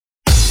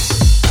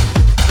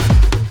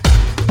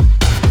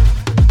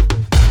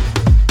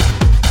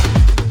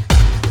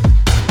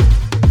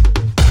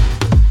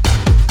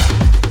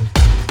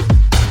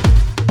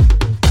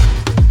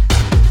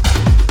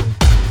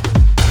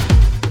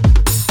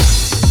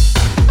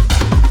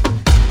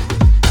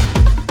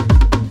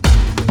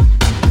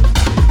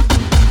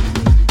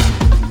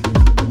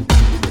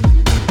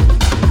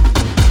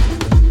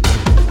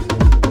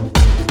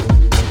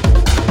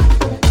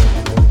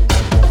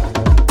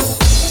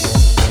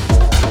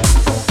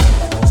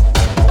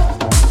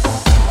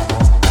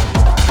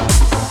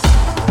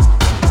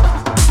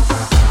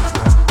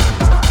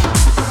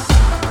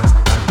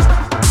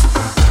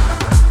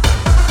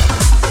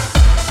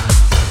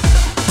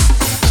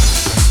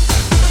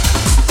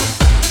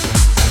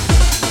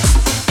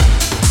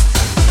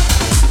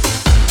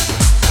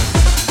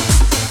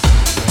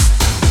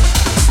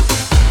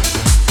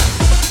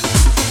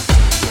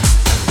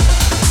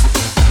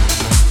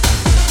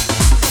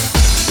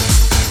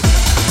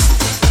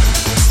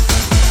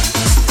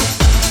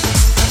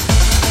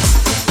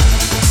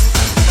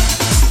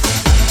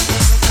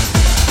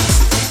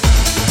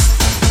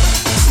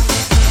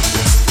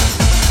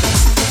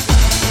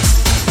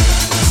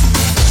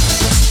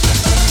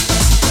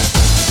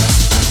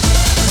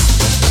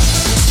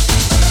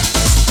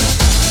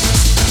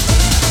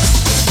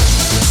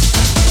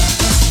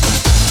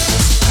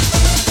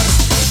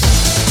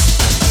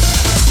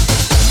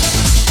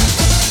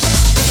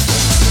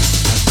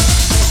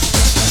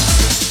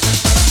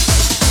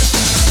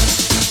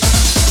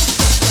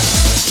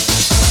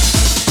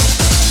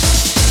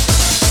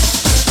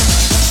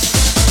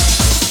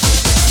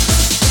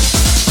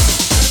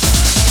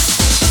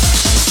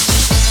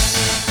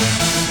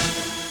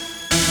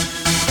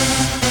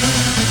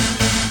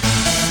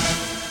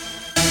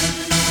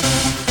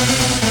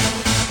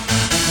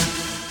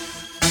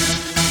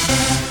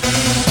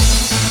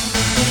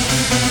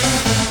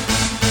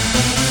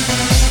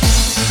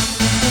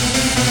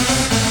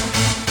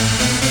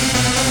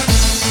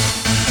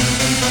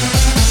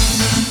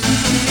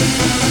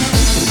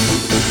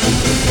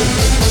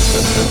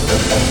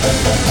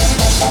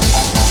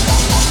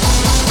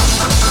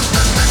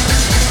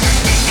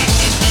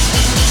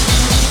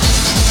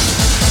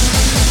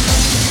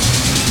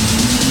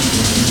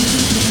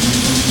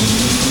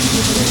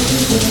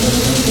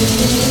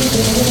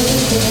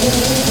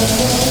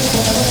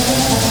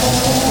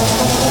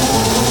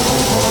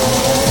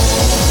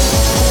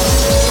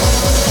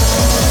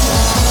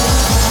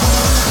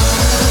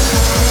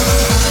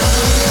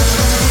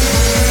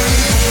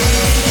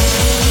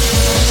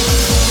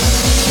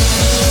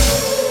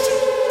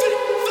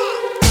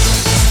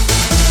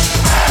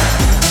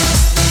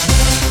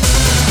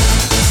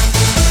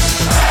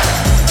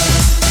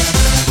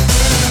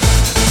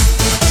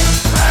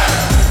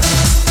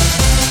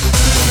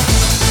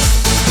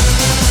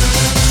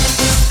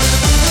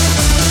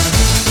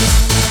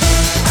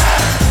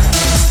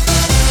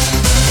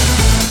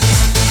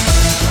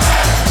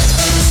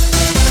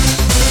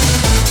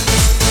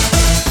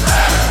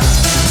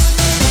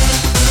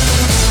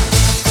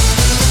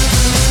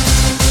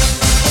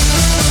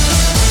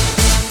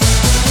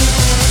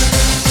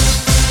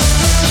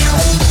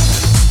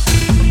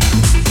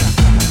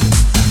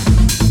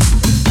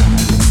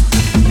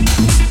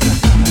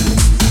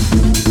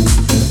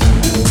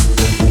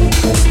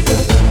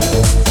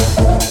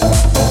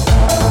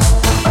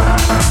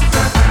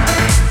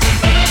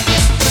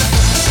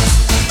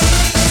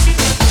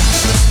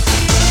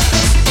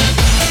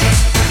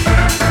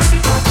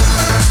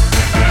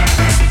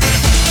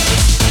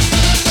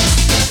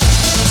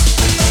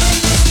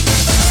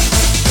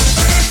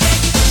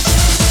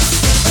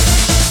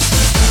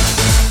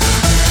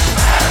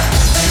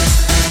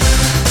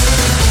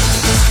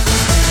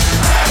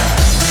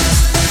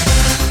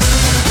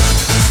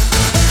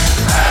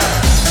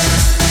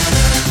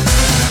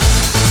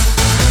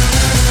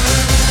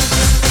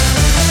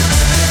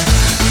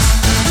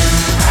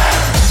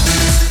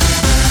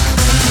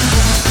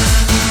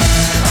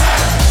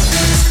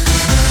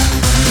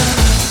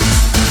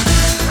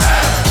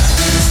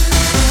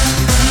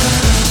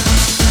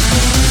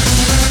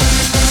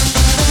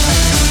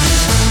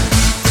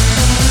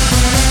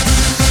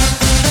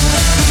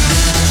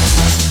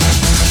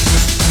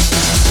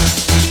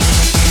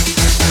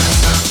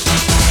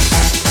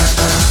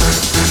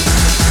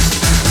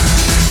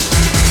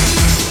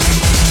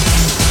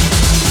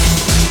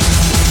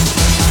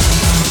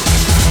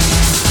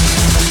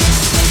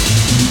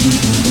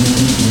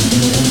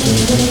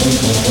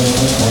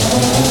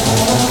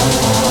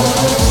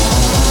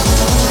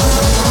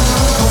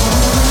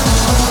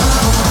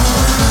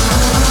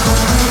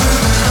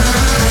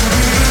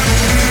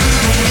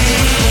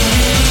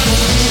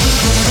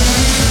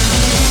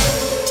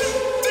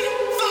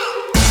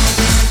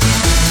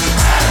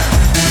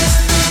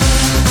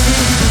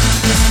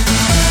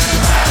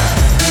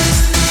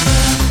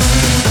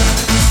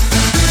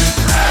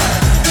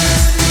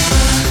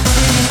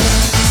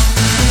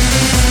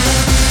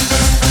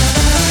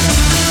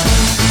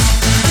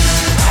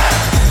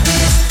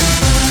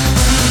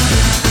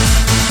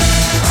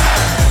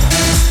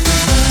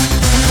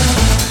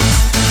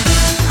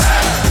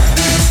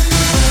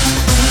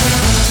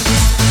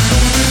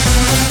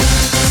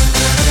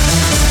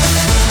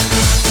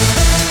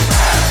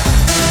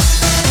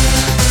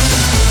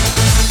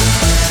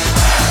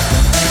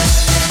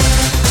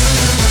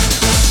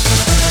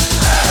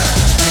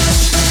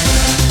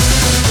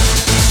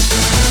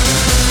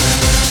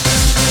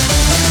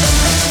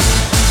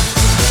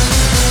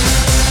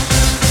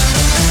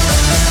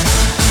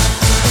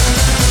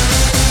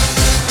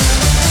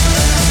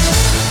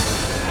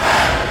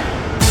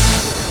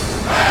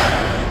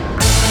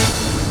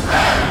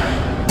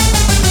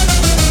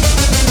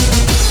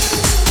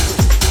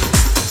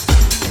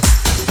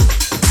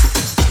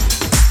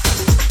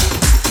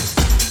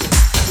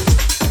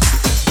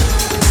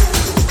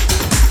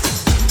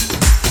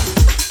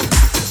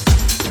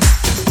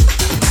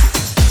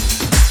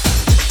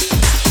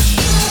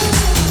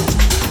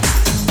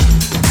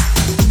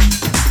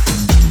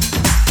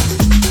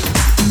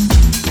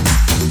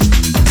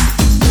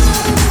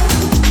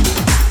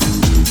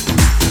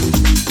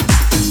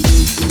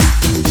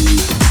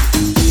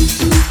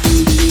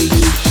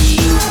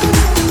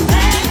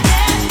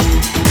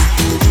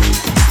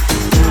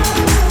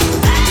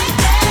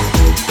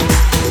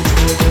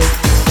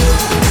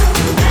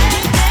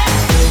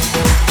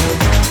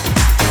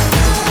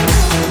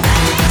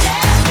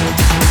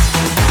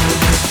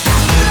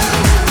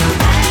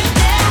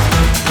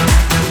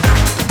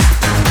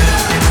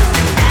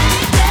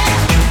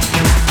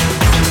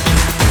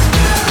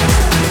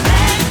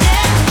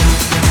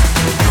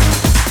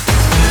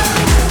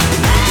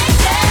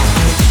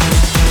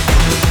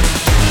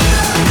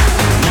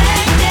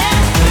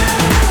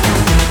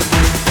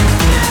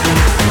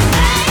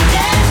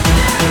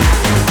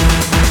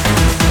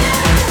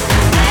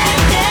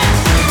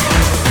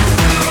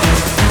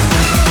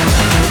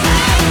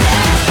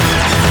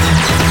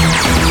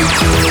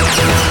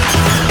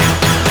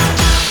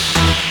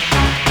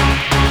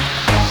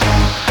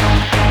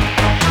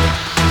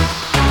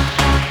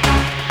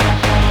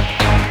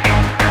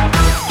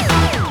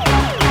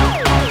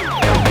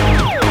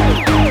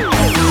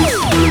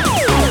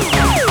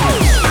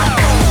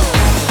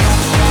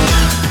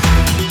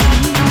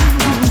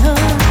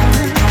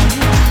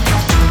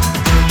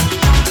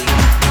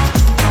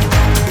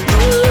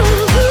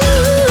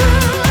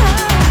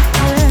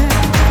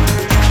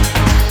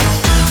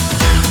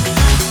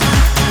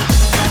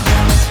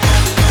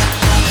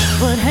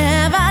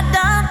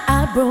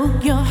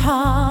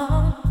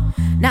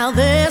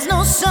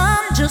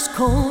just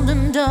cold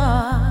and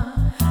dark.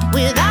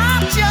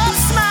 Without your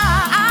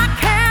smile, I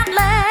can't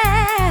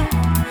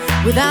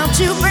laugh. Without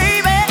you,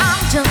 baby,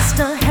 I'm just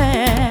a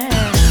hair.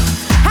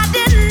 I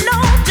didn't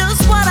know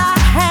just what I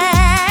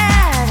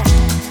had.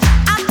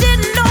 I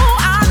didn't know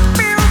I'd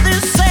feel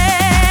this sad.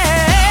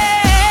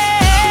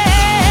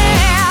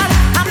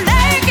 I'm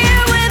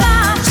naked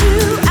without you,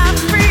 I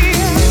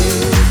feel.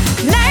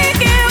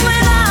 Naked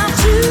without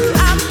you,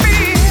 I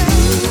feel.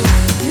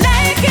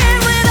 Naked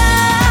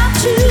without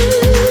you.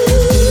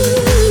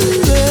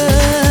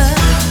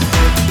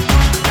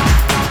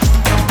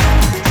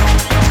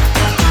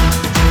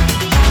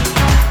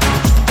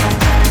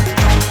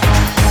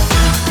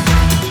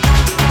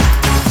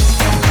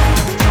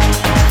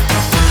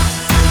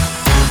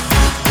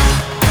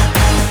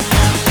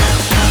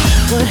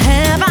 What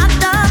have I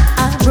done?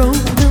 I broke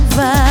the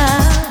vow,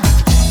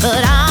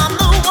 but I'm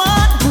the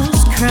one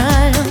who's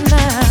crying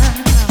now.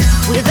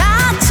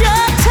 Without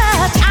your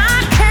touch,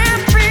 I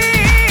can't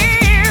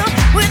feel.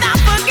 Without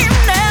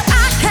forgiveness,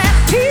 I can't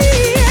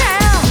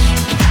feel.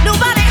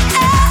 Nobody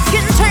else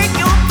can take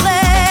your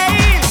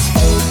place.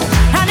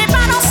 And if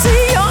I don't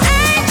see your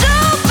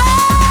angel face,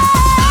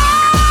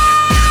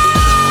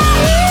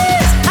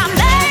 I'm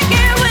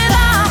naked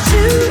without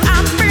you, I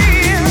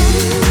feel.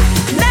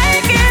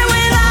 Naked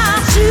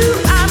without you,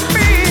 I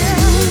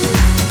feel.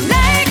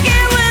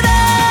 Naked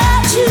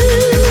without you.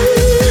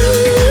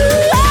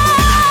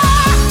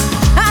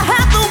 I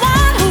have the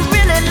one who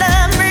really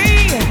loved me.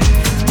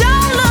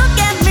 Don't look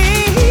at me.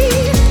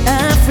 I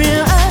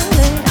feel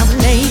ugly. I'm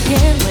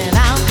naked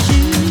without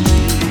you.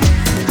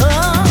 Oh,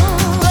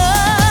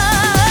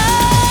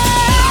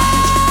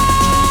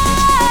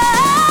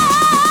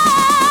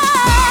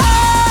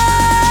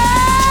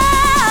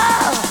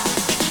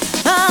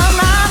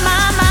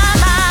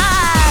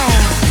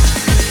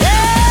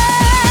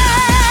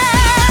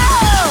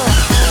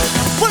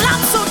 well,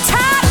 I'm so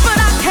tired, but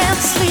I can't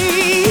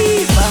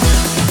sleep.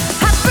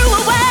 I threw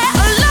away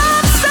a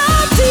love so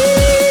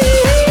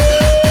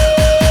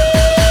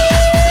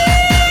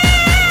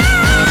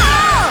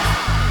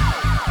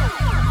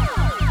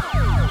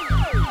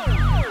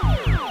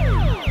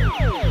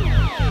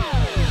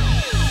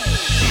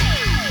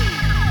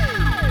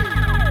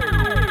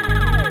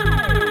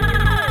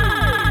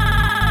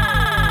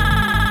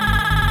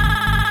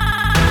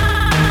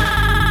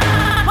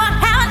what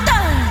have I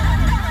done?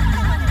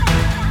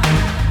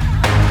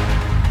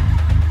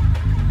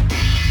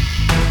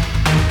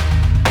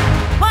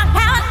 What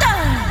have I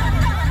done?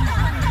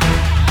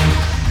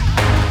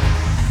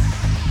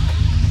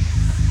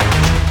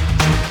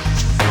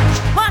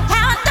 What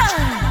have I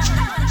done?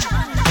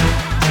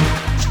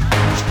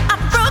 I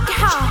broke your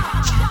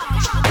heart.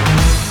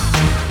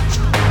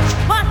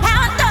 What have I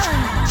done?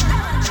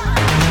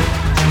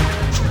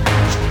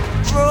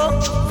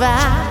 Broke your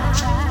vow.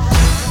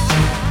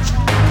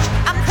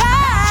 I'm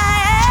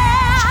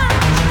crying.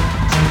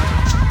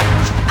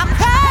 I'm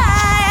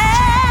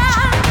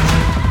crying.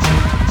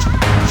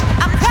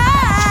 I'm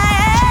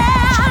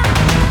crying.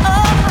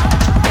 Oh,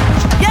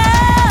 yeah.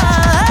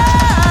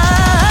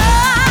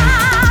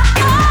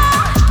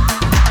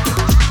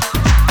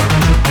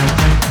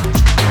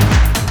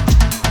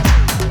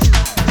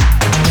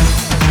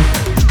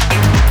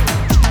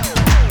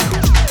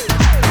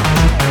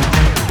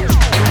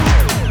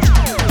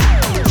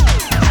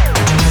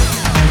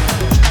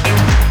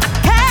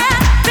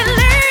 Can't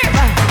believe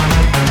I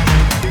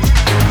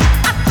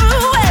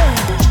threw away.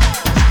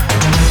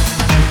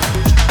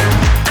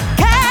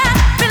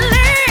 Can't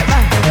believe I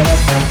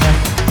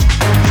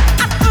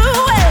threw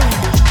away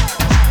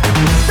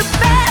the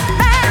best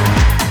man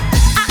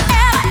I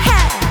ever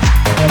had.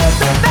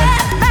 The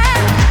best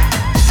man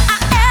I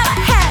ever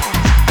had.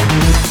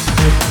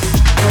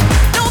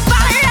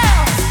 Nobody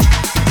else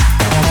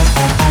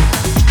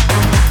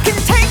can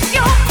take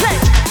your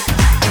place.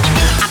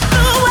 I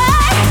threw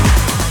away.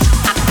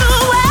 I threw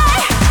away.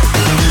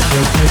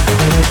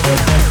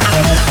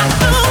 I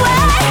threw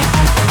away.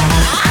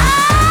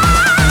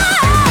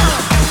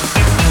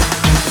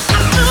 I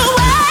threw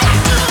away.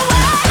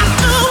 I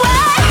threw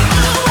away.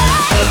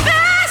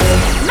 Best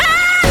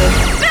man.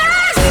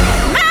 Best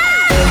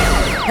man.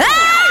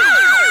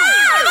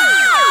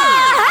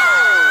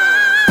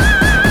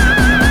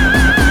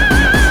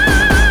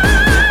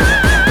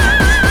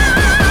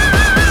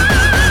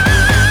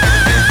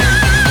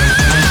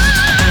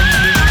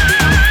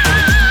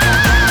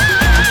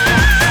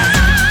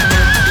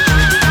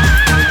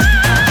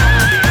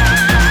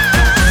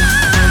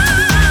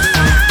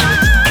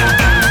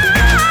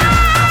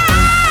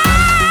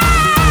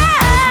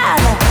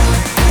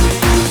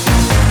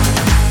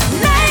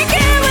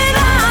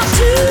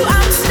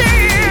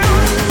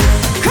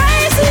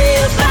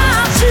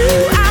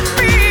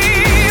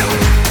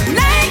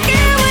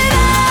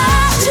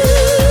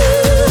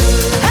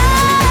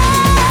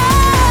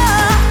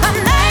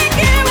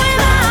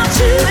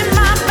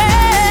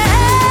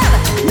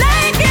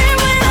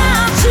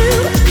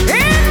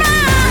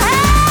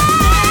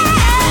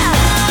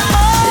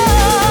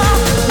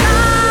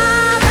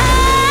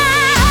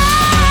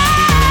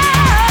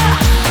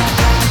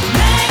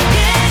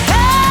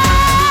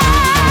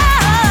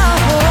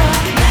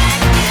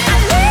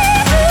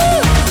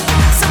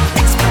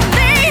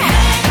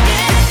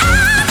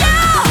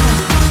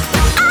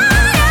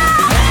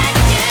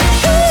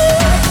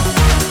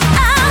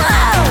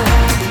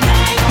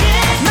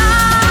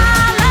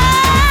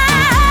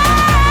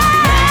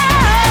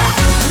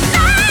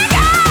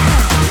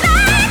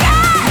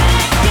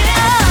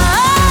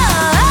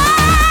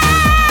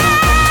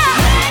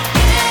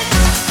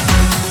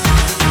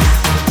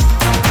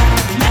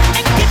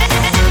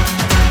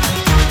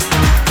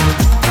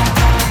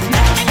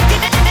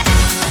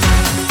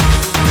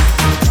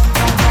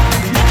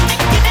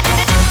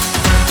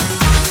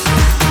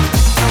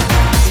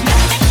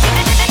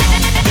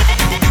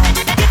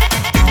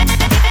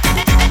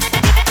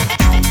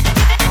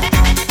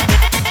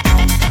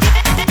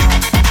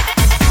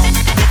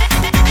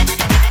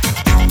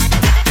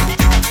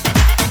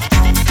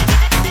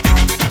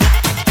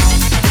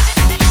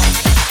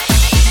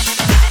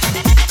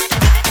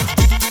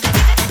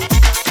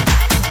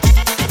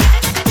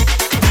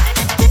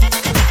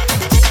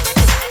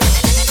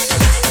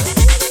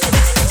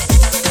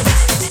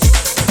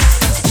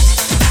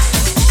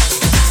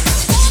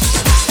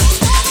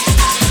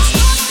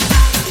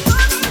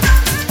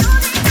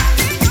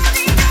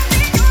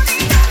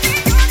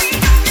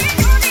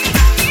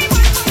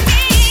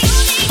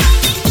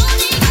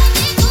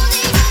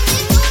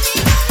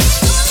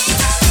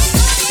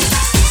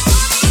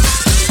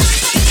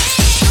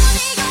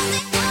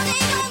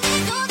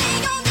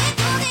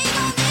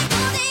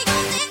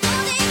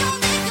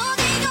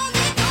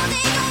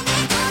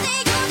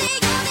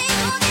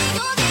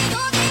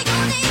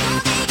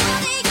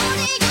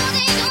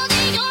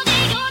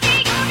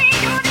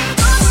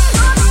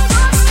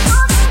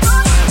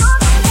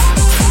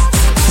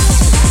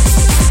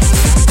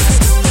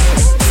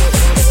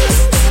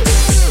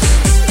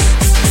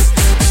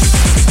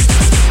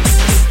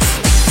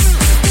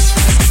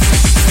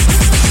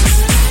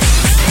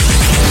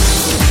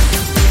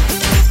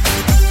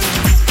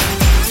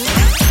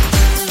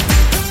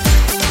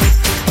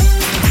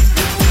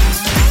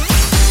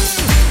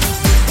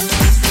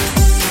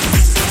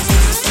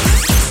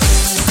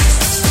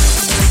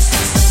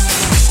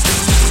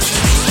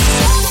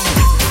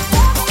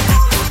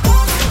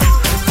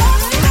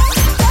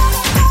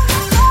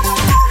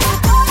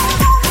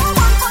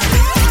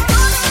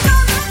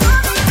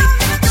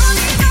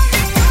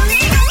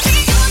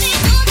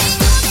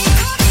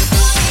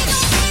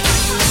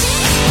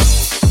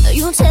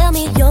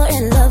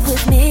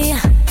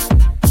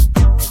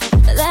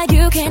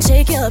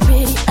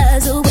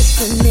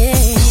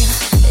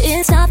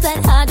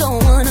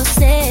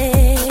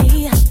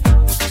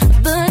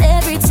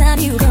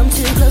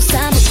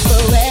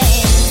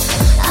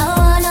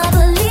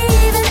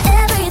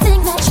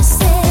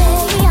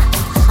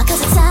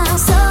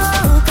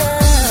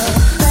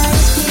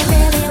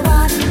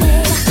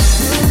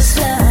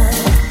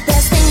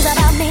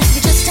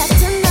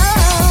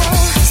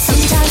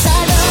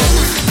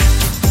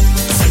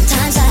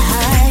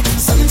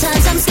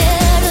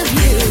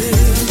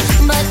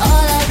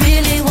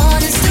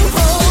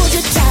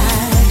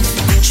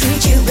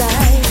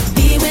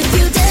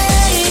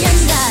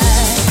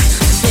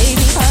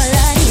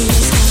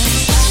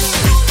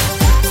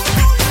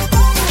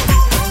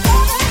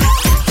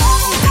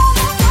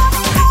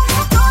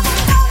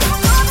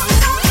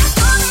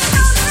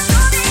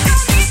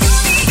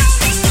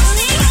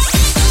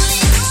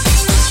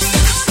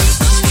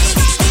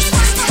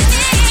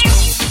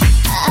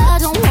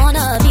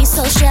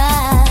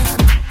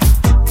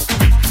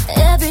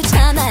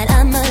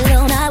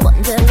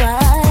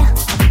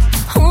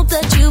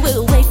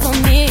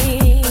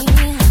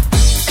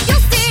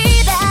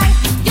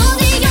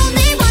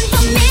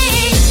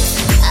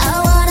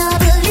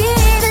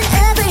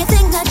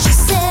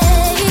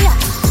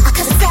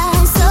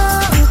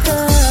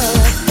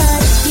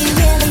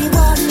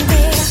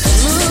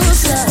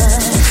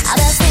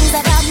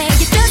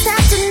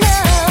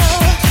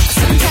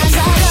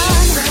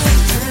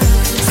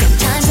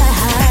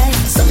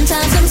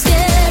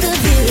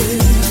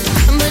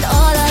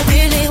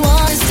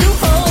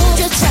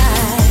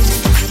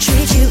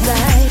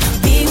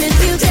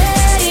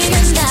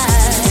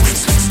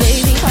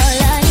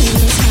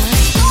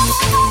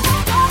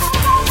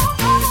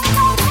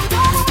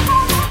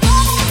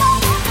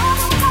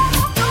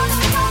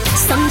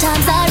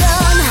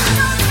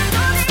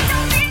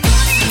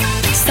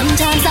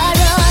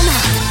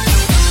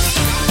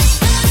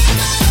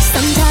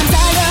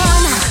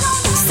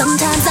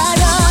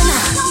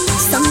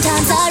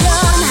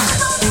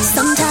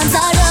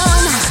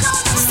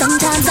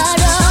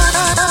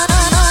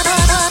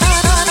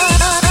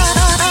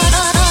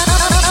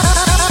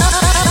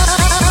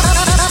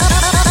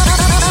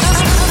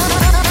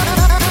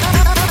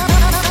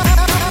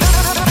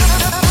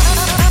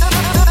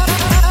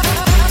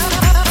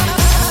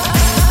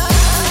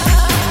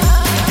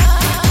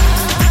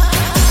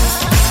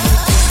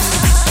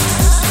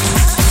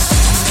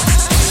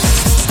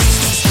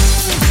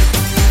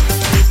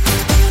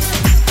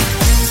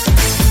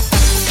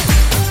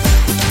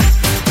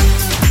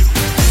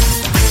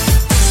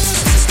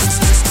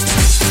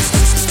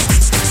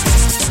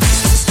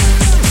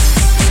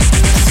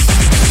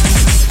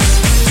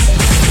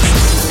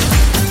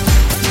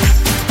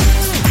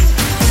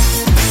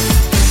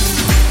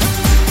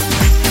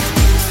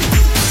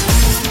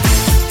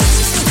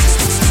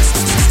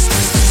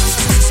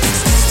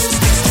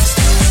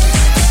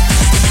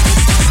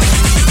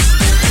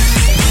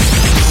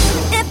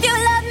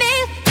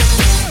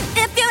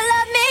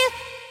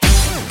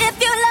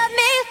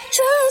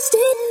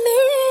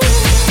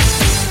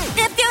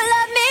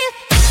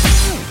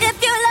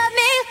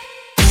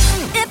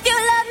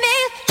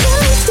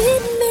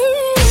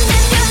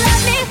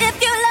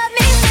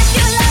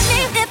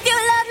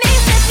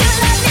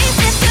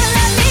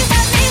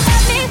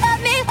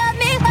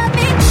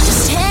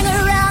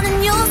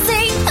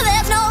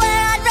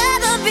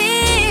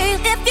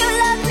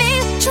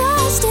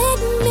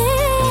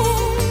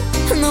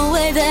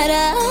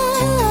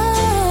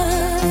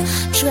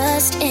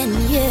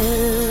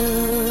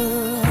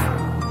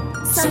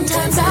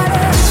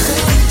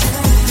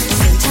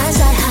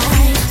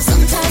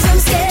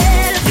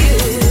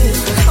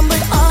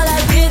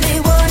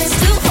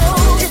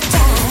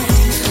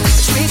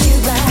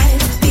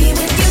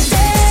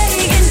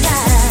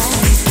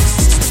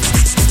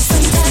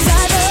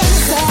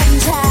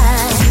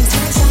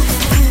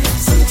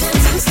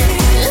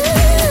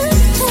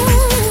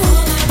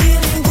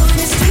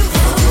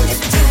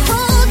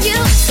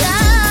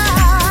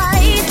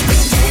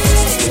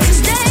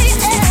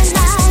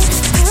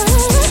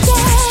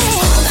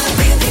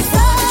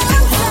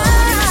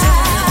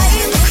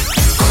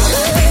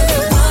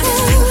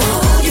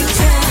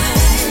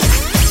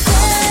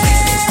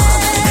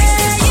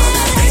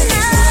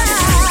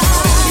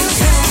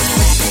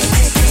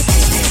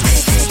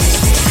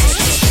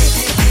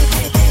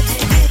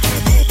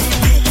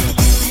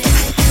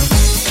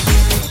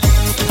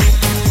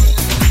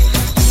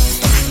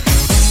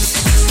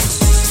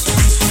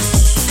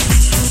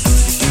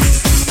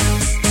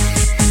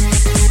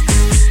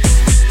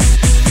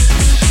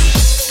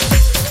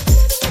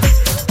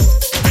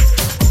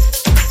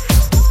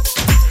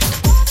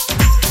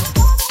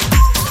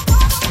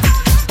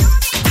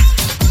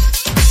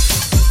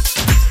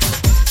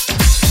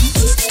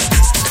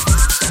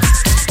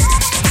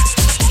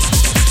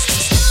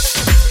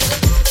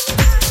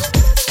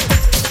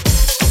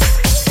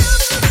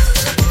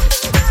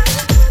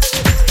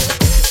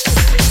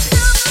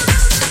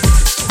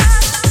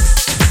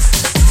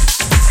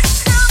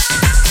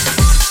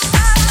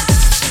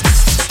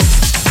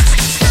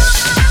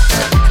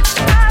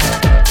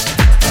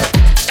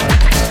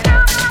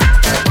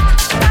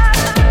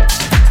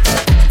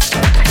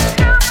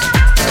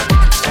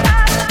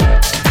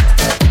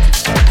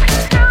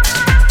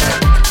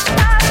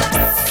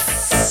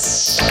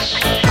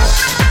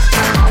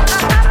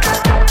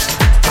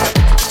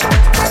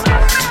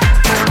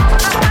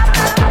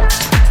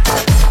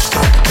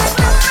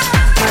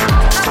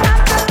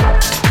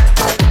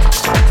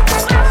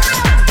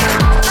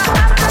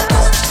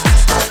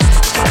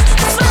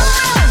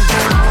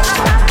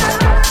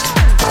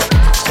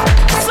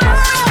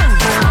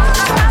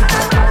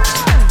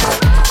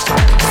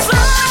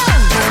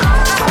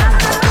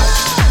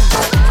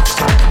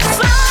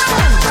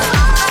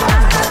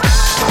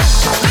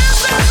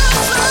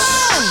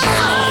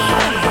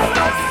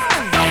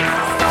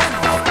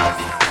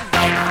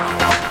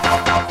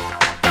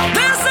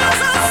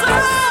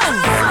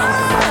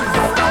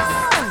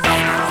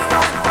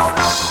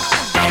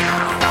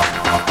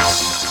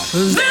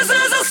 This is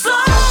a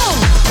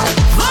song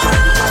for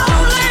the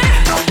lonely.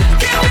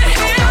 Can you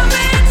hear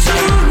me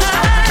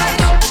tonight?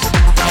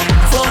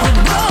 For the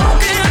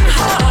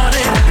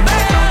broken-hearted,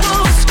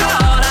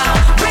 battle-scarred,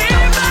 I'll be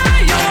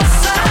by your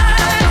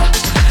side.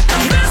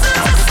 And this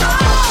is a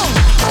song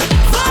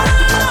for the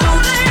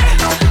lonely,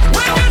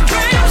 when your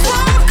dreams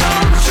won't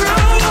come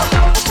true.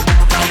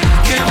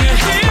 Can you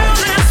hear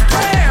this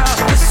prayer?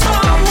 That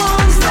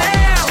someone's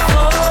there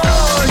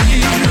for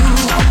you.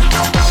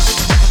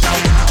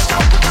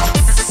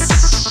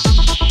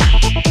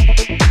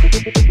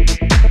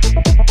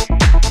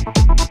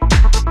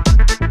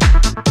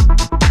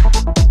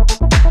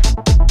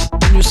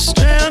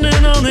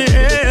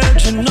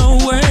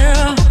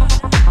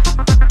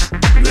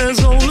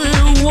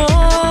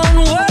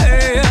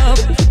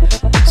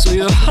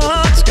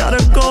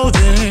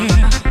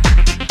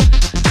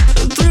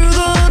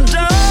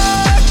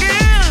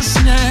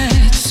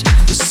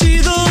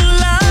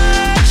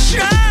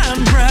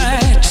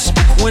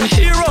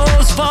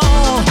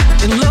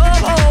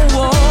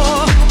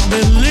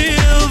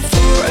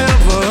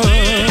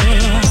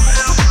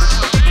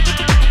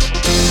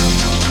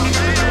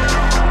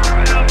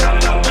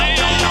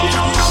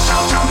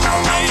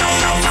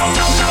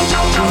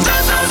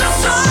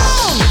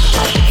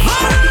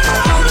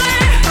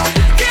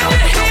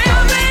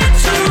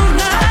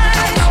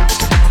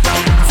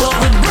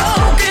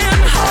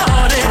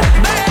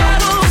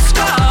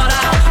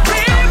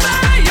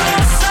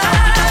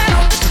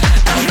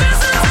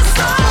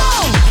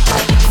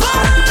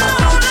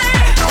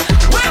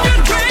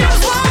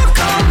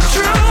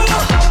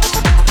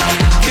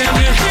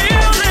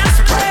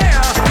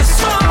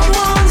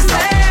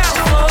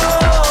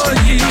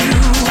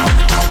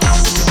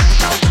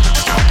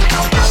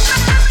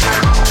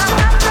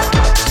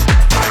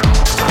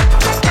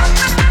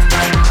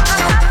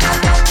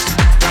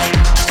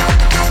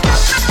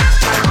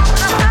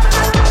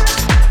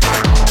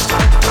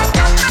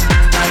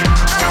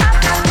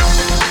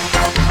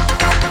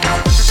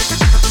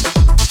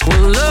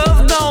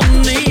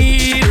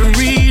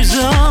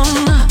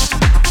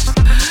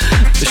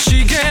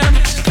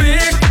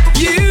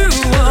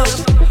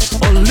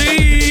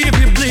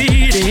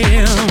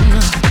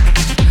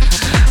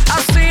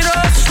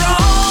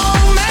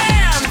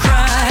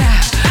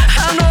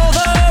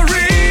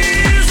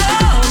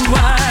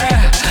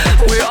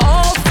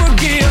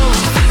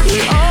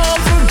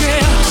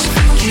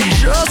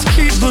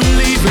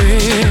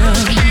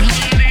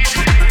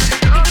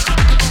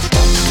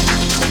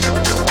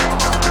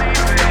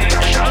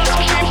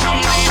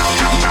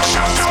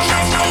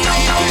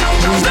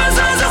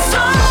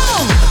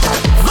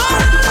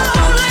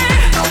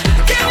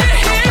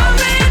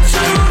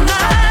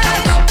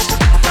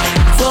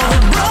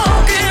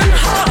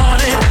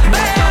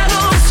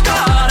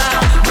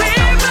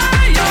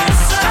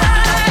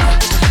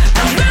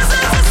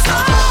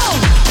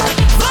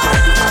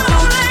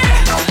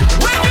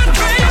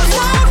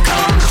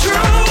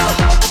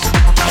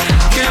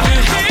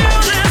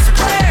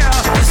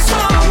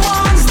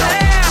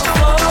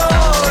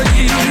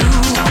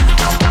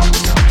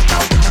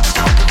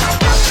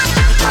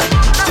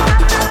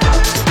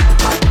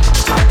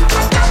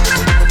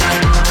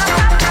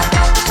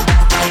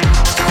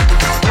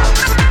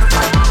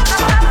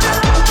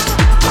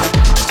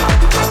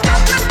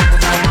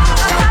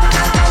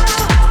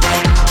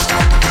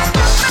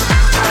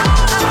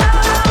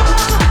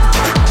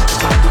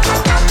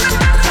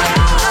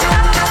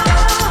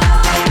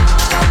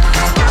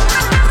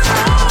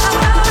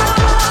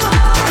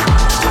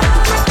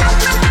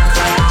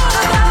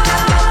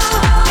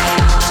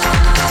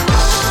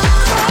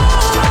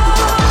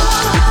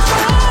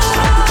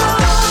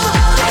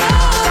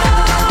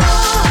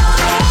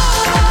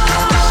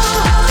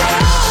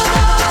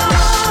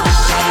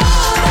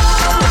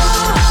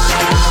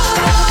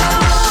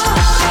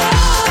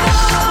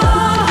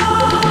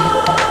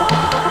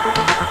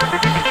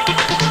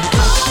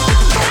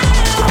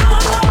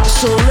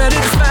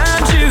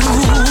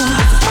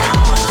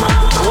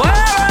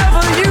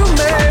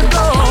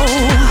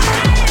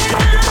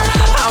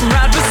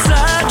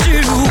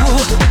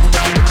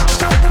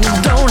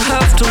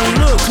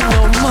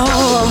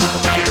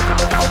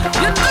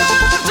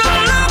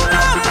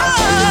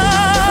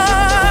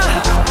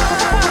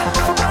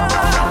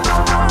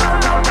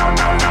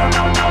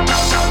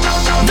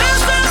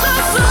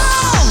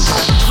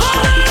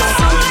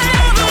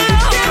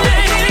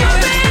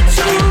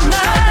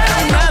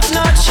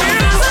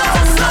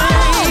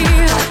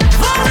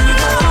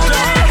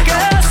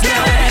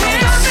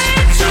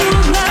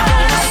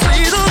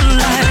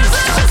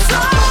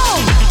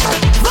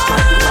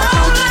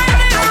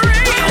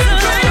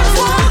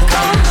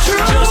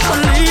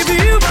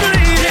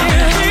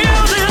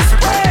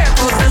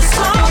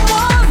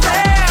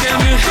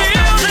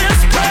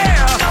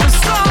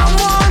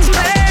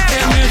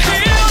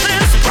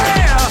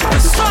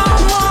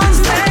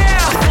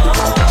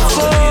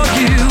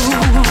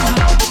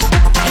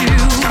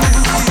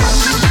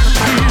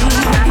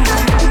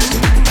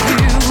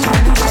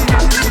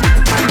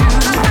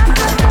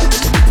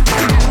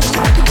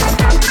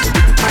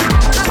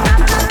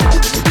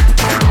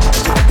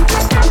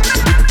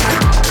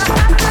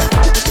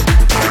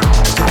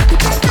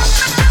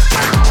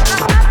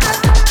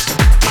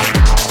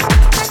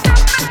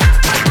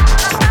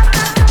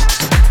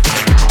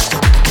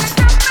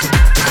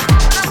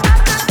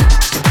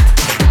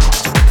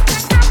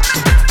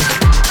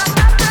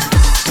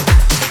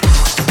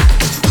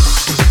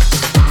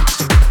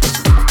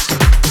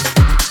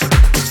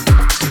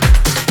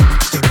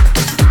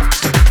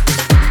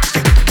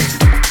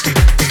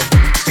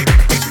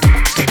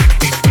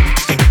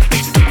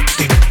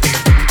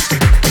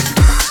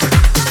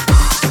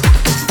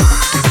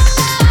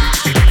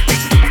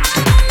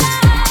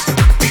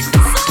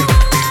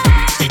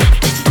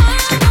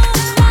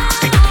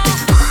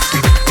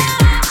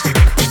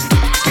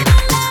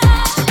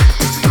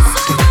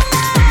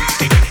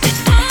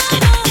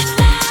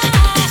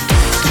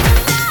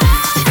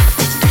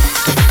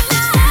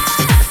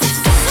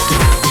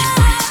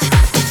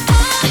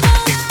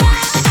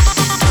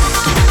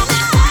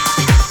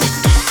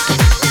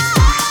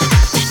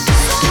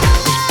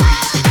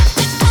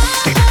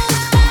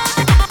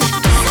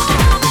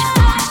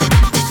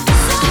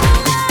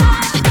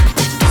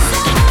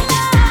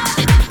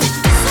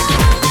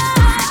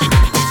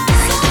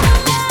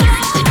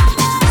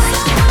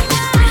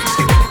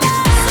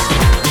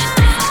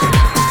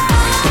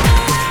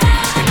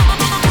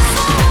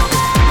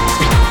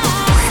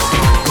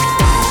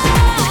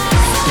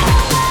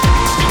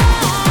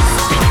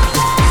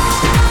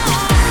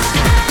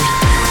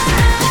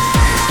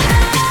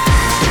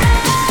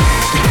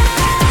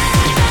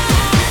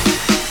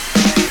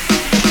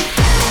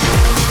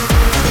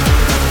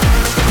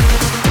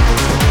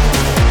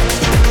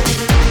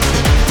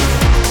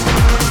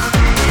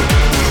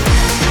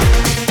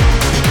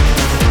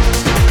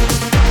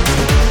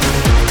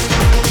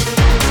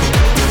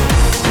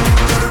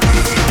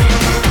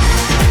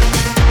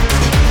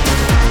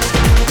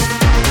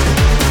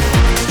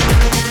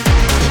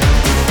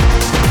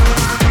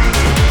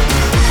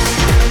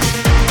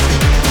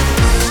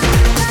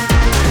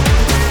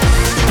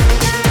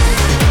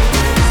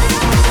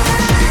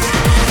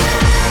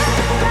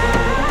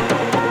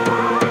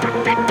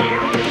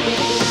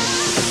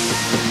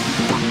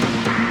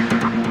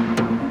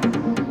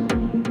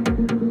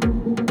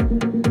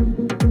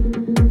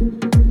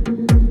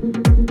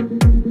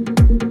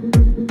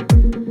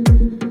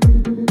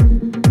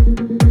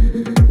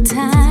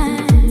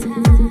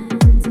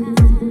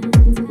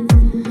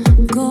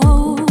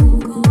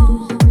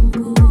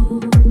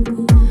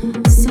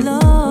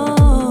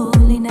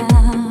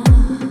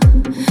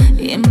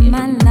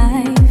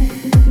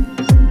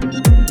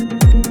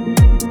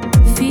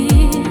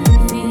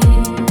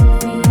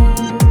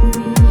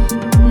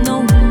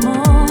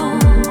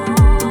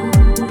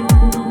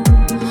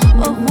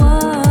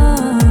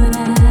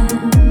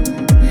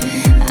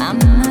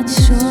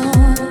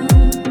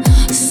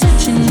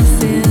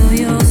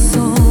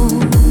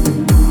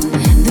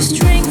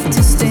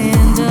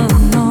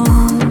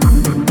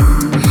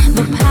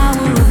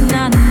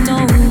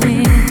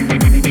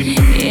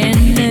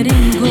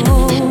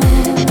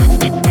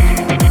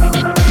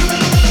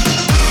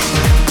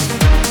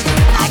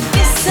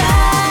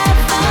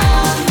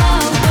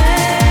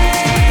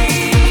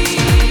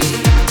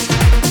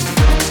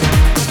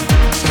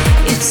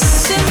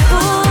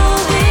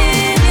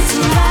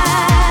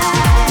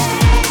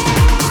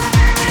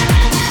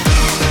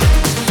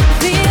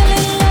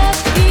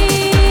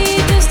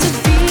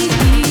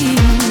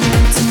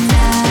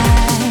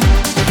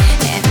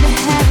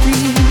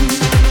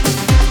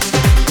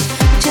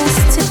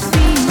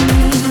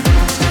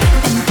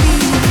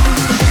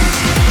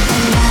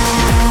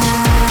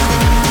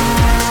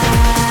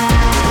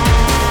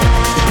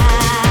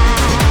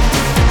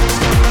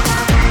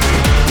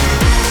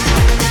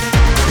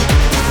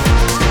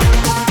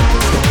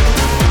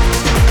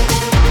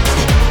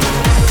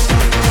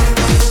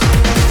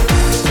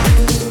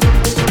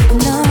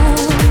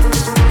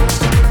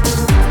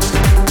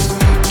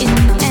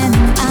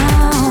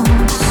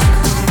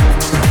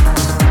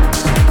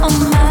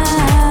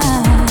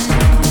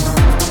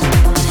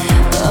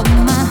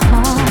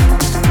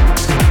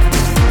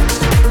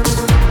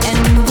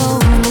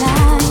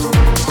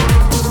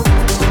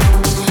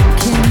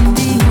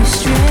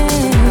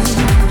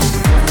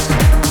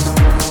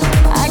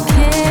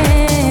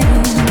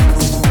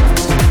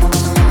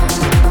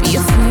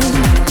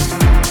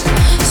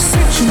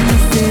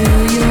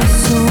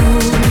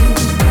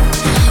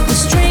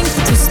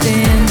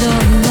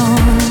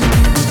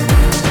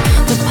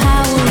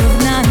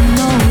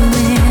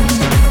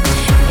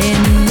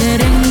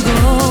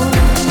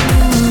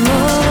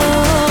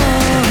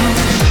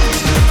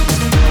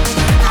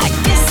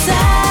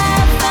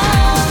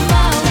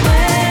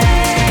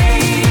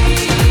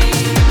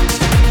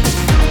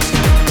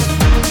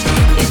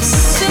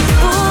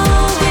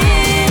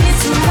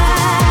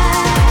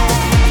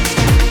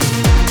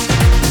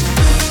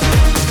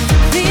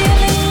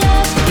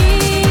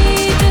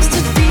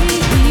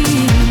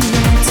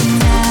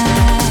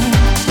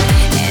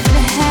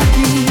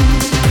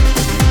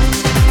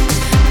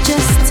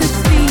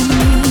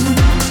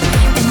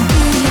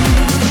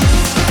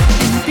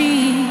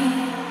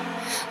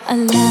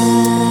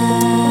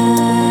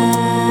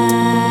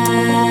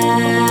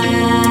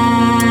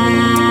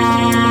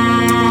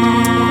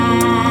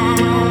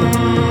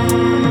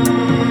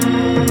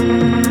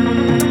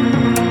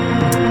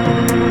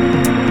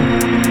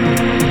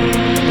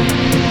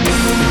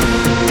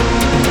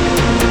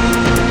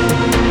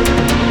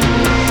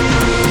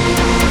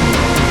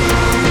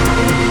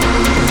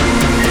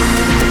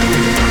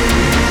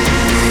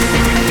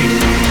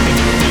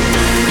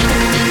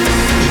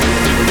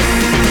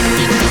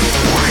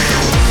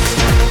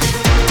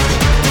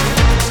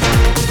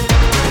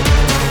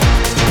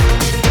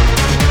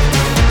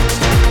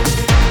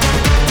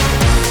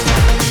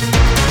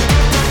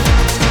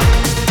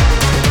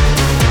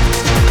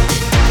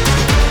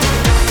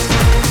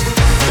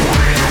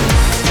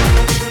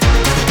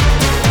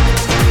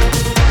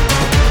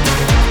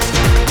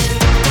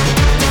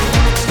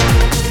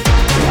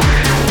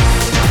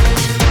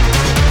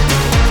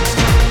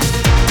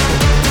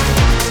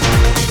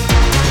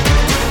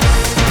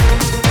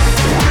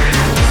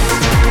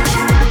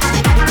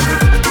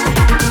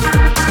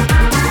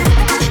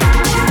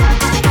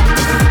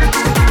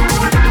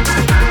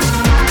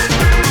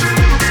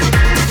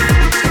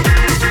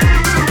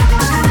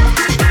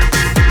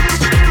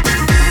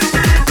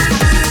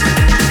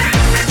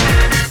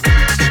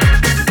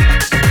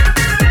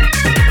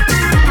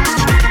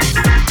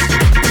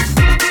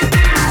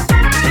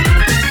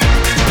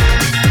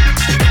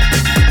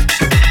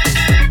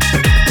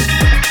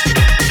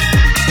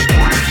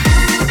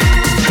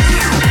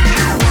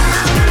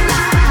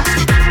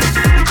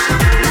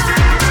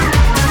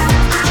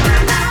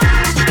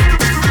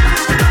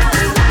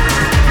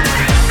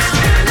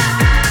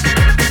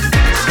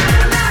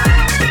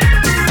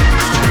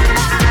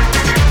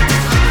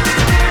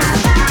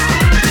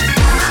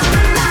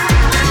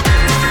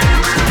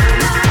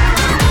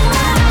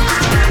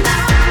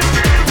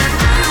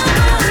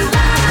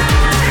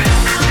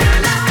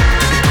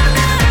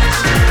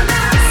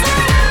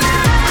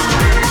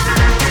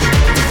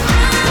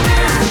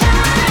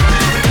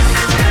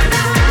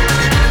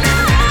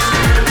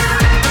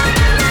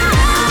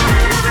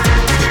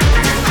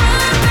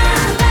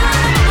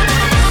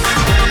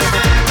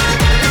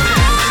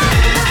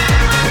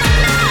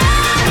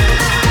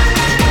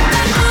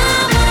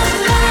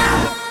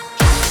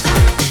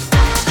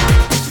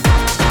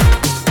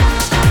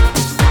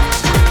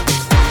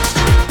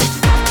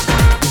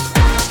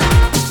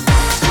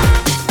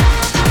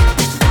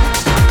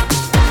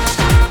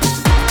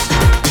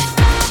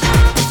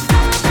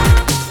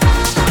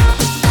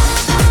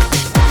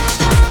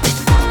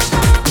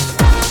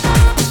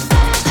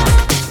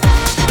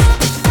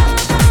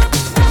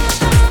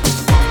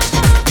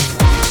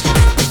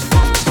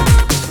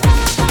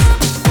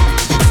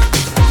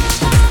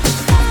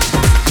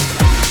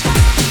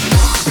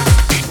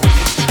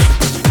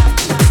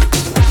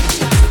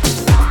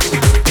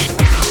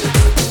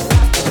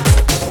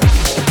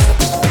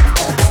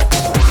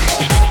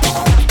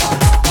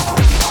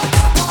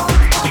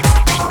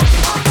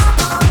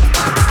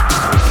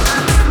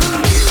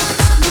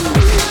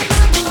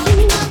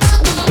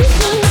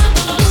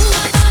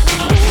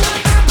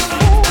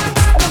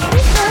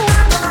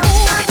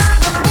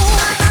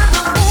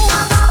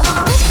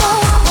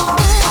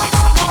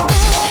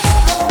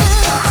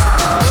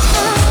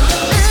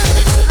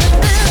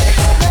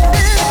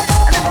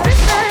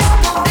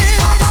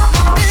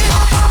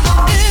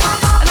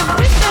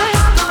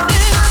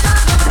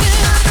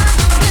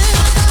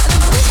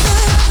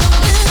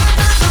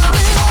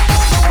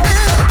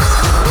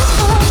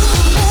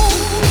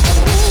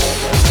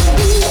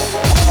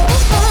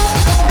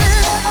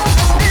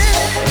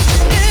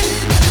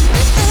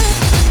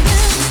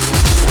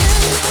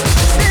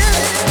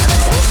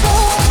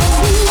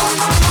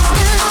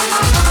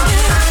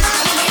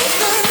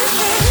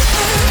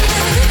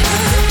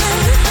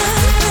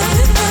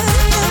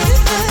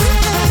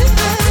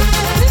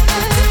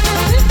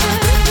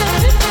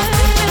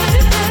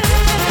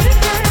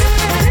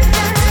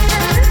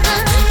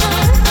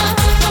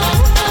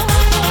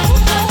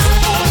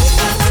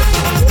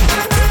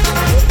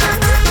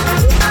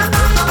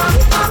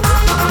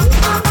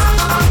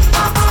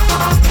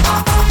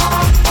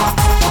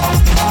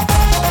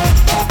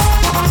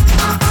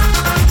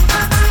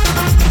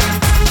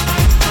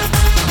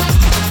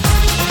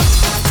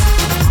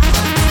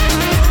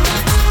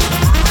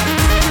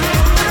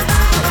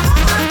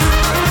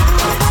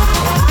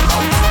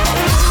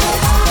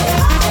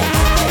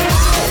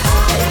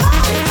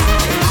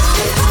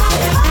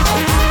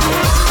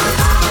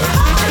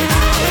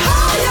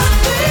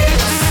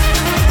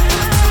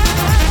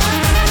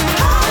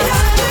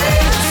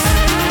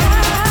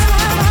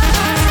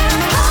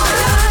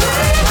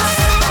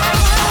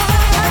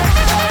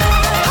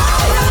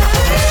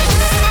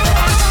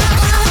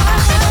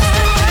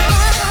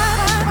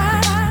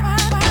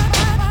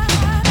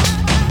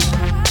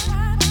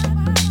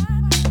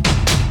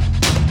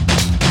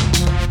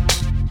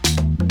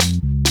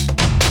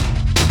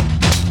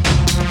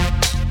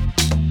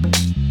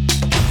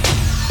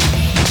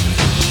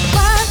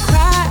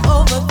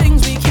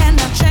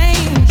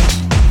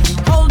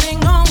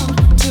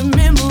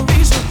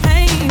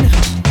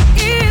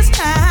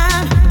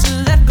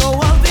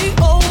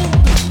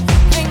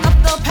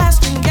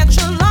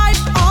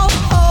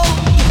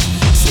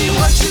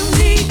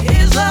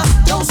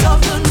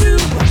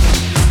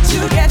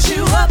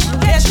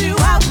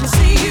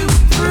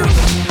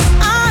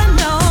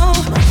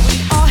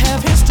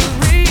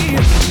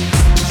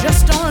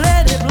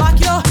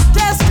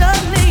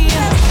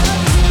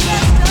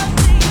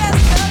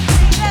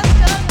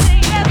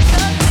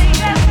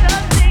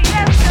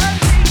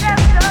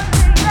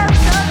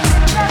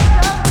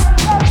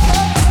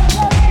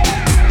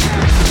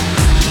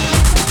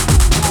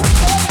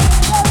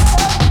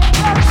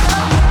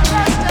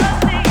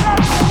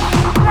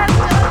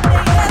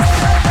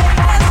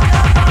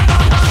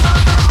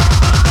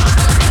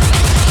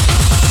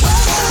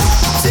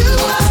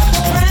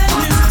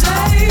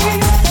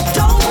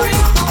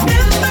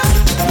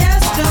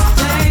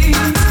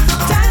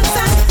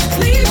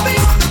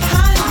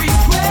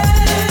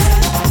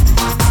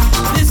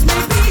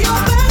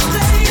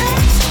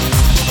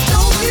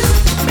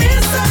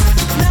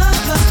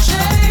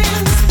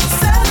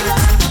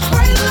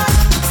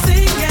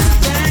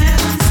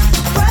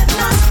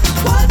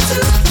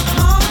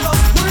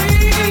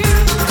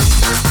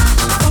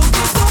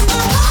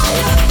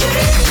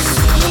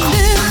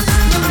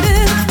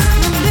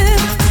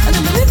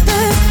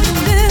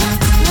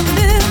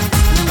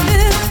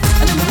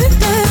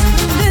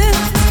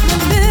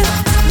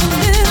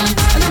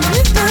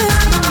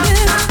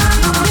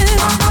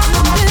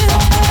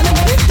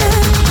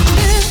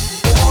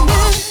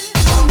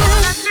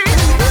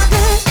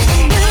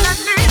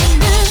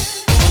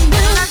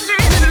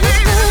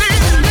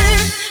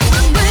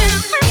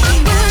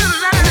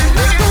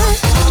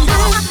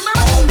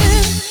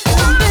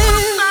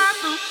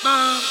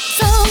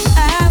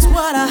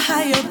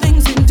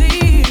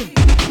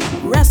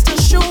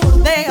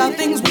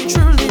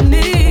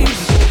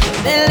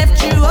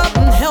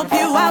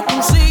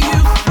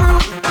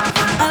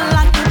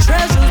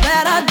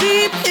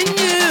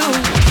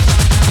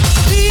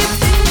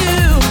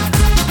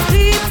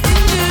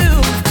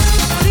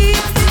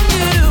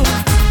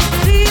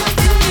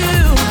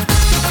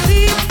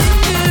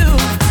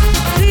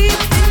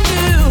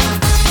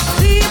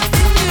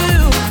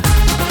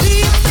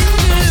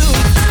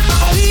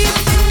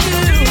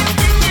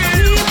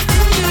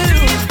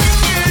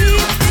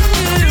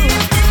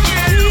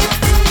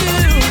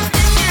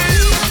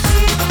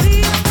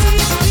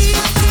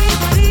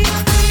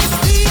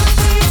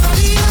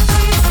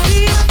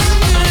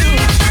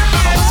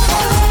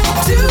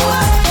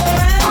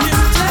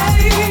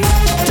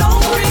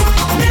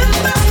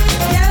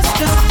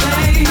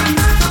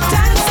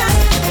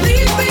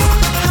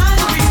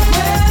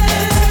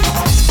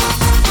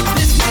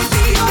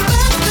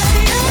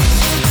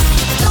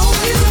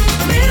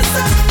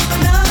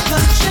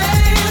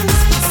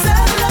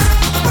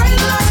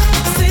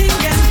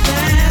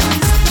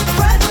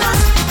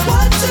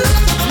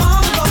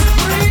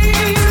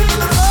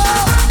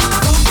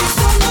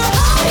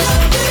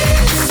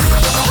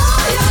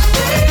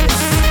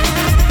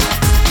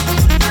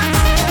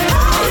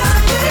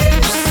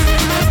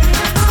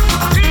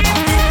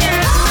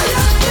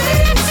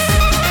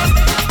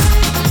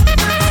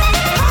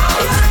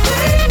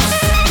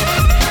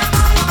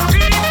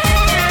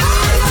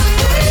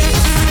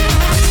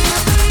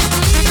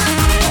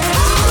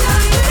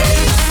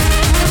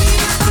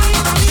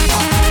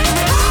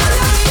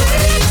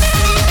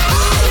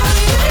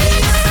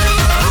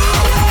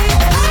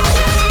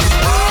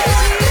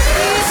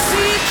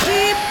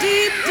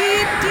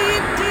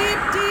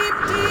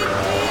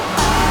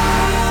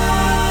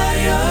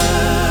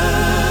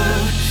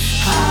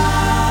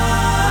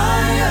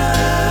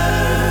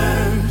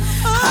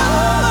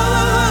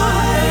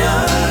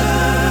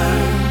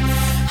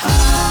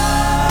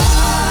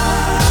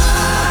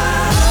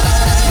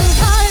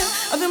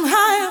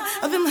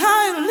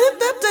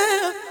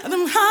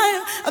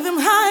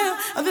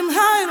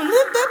 High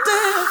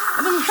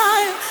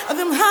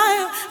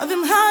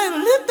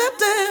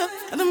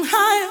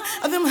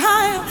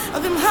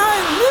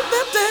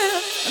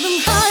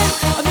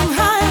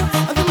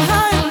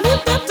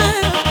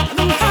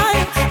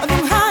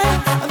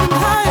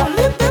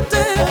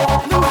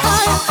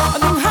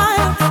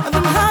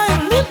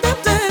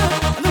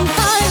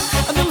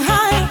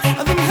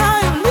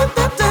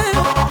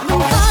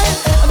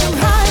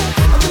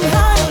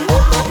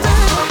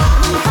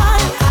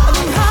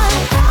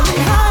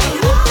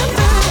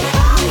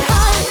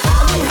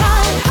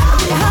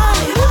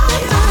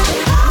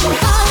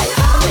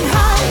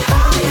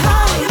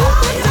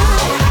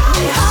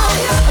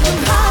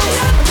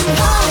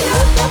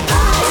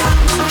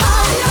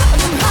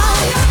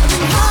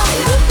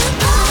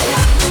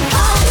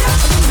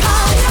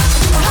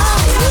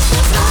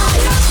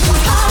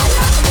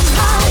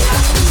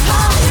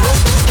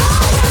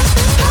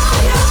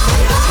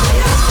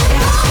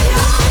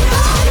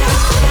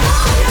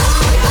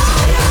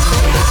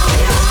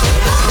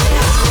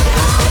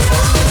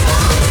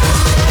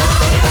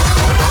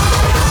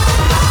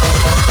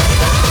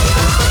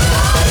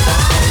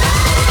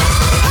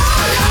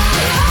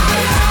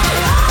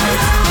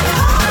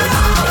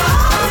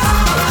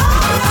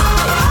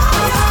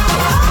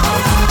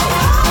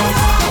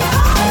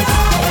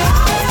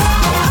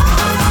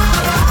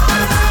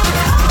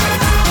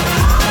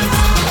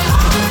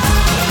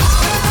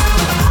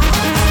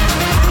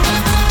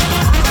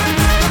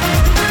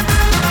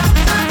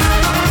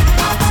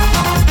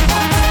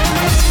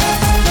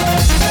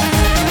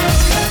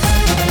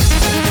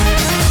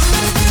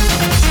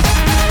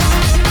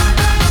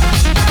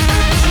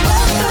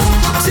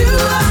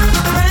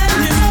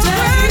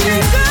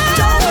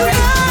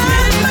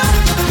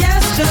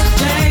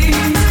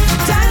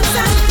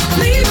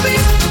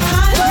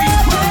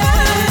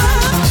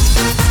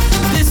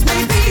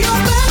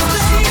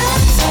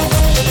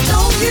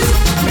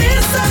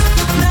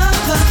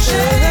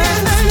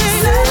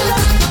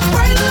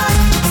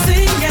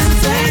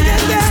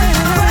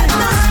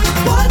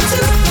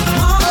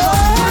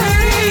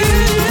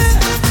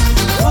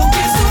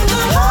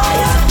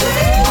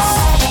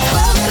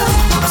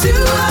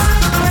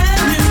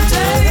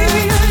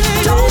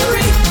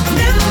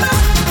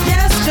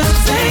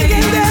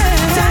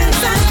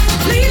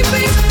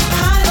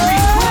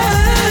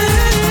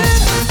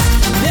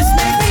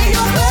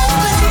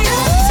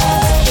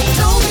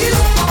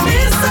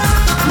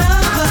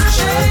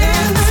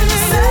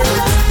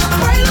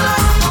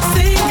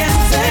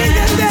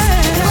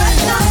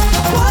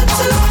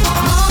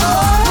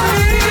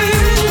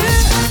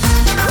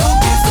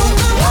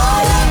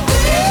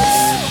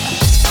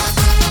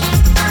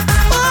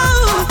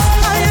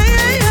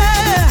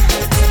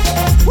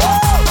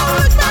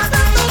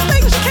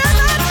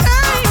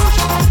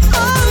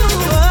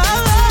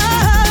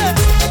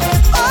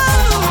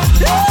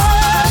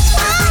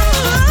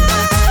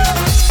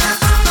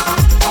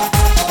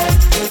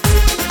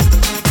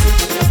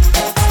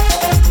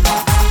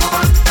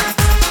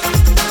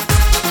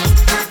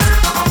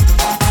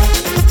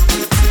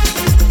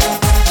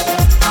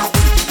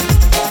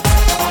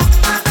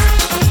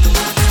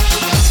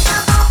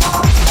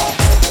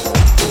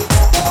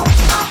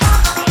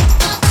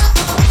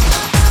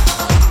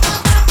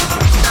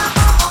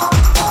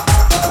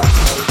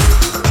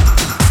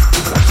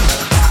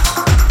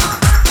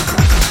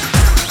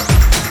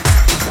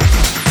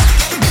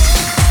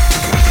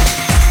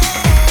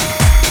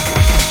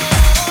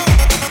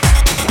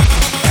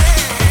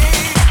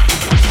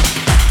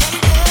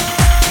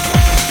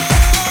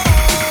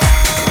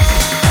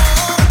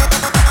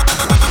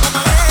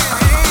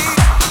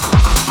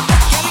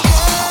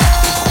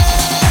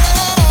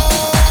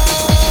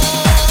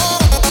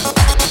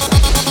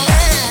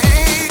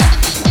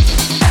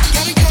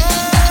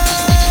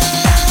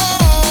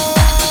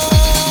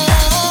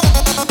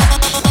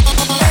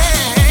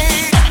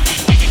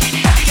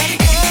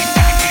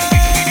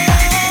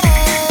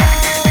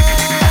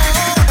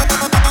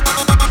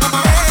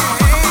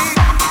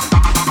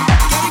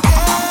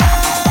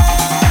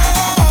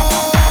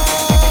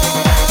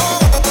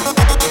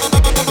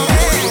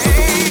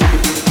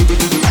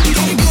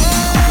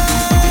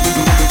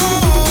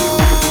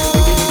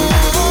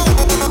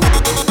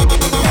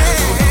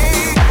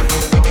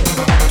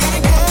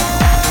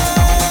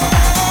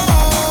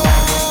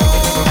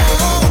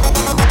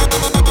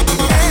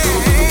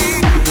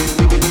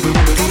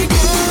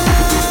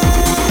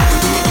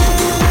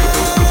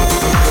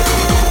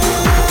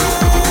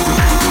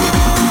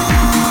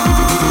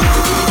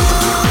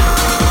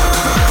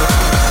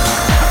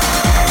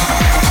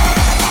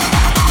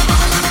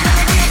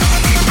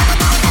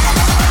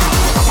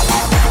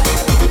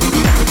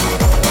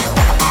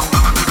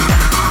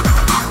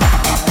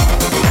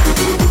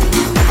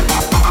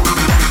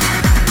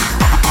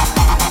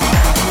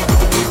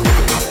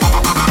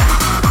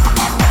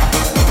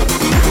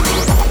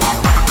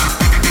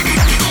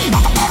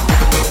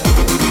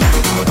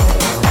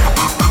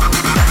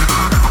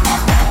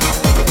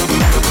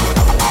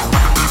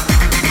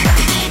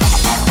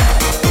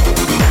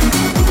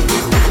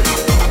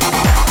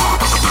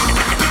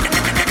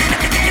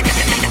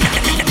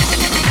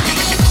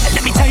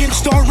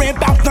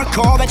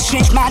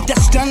changed my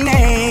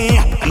destiny.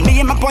 Me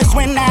and my boys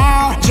went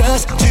out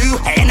just to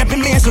end up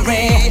in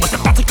misery. Was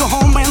about to go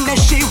home when there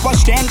she was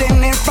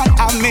standing in front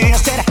of me. I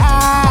said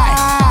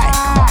hi,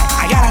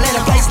 I got a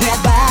little place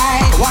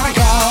nearby. Wanna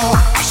go?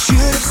 I should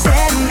have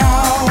said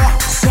no.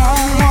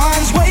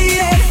 Someone's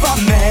waiting for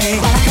me.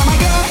 Wanna come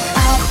and go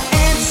up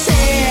and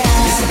say,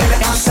 listen baby,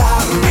 I'm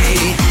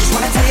sorry. Just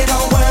wanna tell you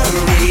don't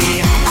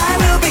worry. I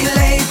will be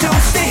late,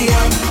 don't stay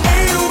up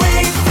and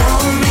wait for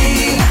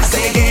me. I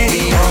say again,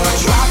 you're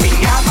dropping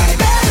out my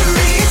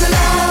batteries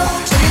low.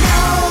 So you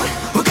know,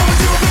 we're going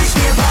to a place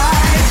nearby.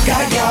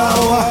 Gotta go.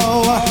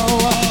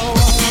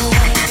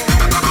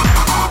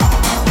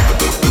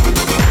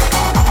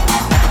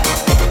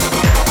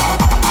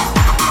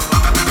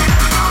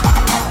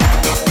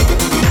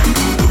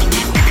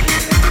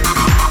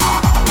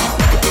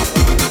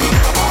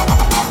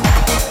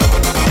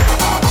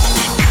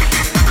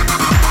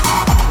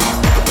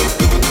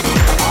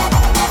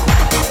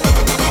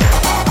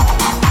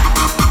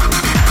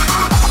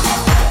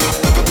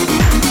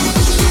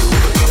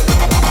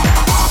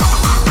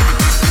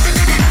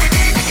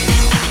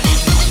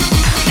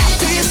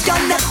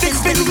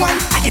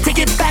 I can take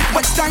it back,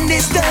 what's done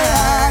is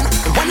done.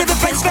 One of the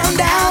friends found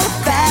out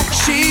that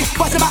she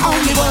wasn't my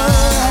only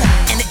one,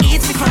 and it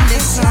eats me from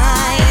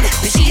inside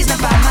that she's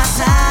not by my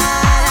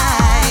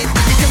side.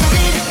 Because I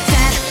need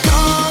that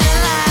golden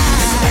line.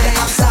 Listen baby,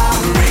 I'm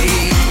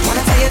sorry.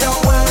 Wanna tell you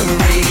don't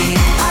worry.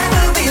 I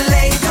will be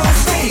late, don't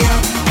stay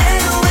up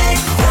and wait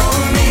for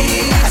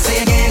me. I say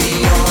again,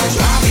 you're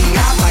dropping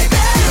out my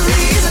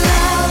batteries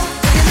low.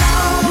 You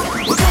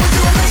know, we're going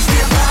to a place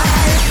nearby.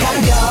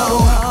 Gotta go.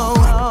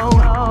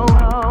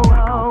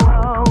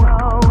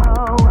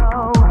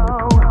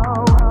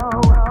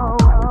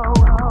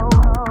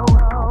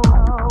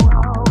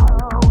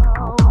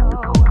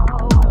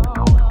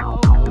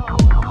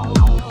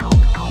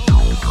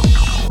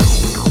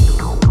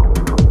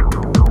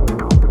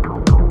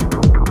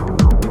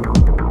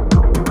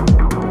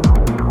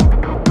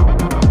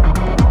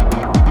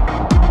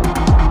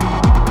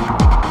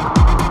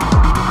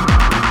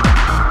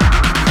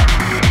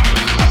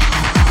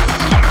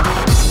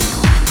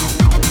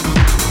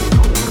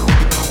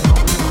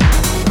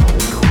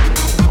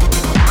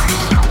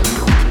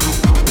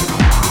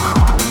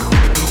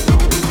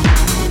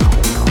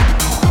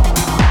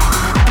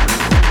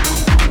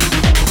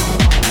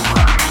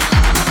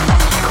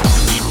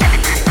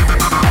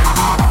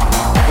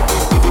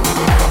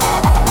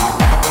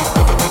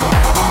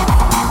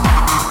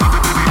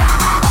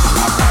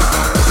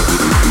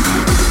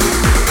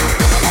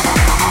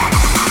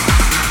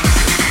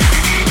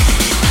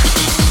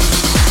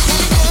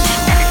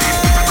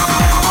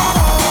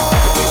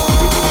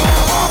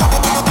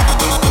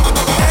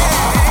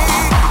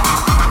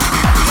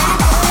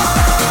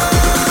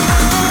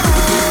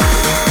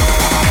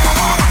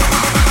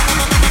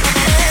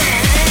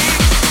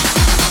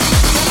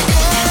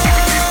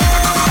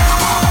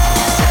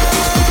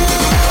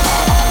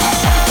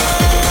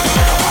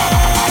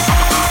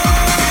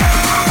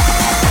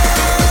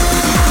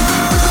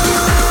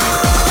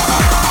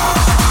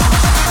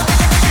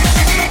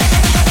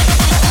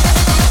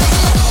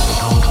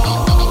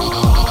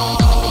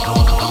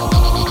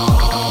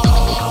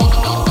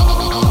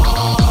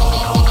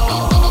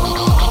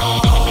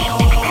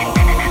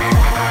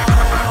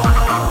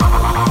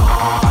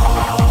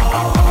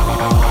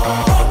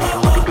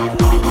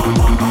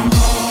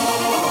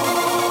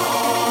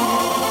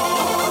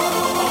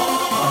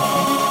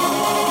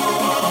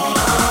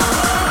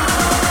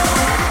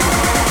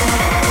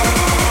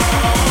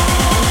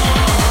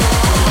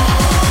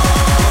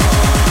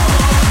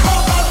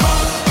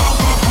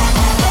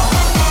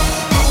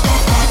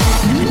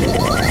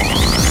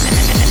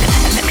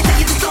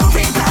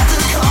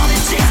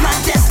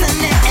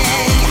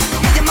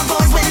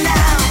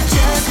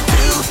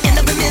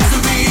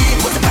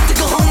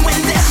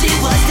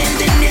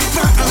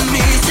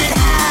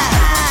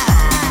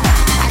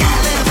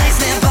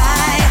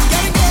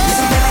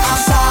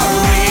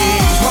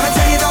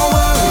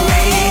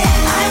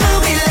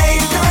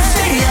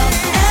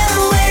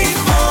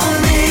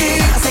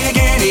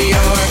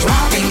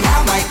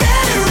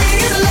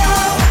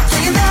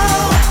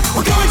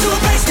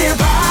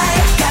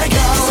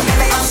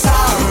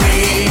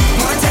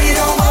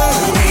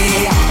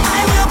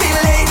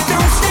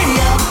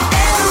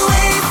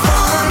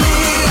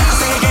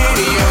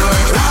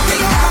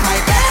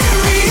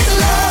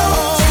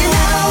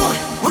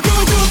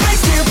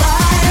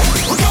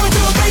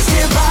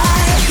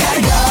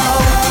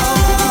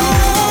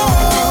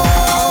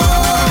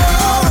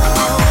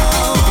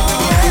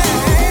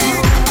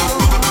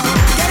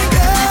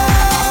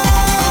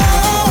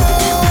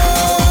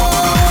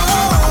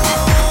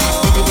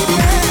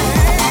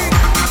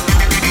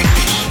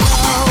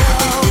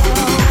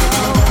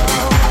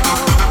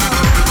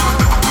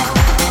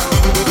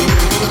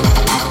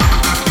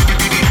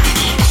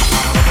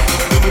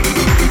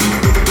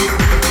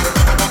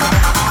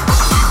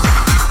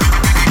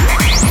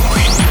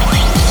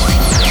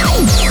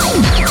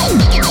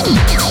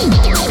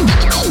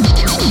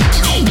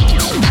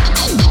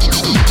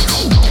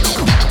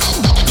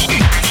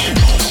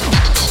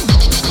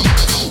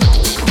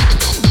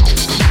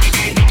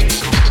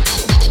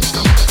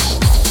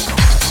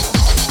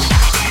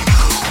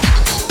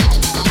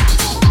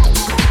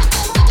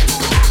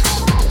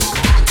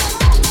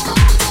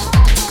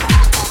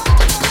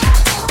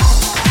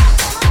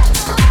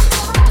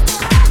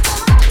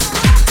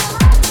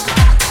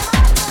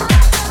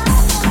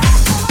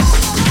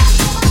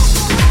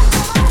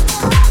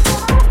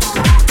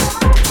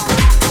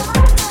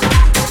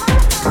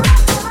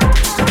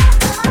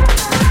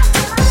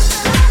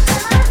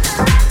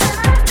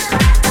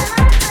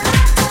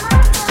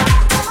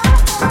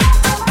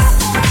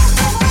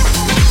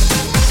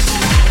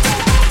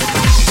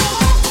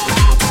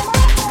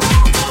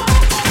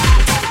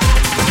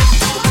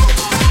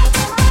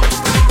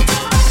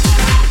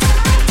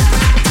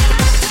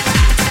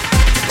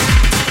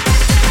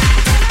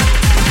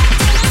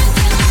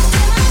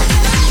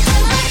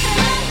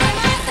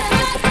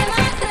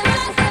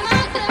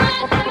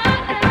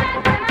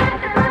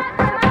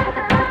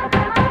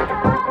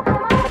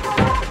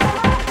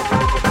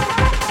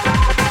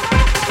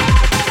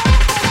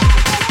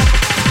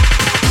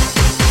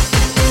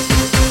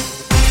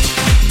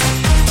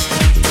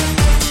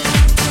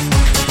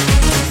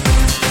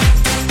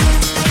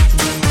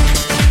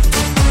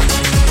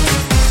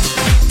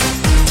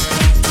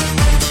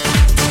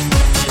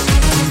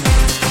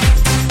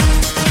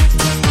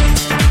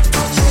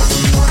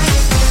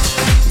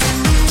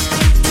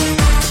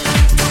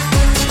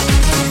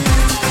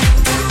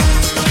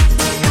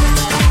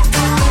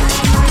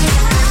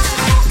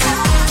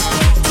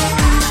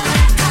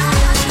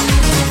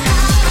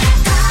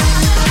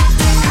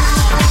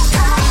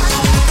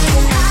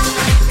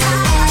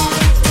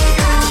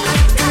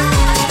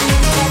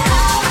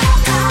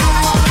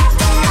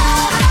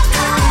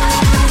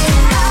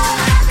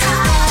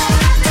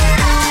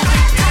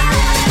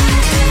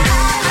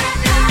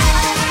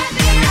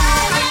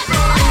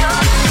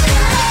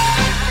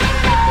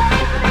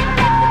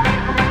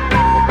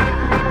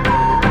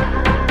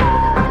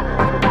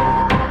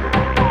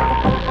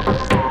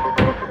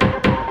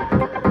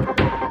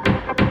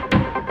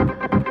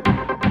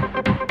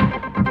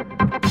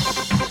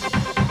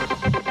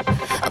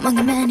 Among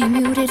the many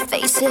muted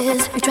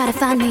faces, you try to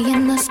find me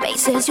in the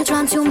spaces. You're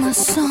drawn to my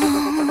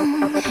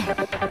song.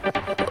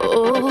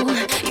 Oh,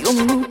 you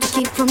only move to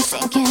keep from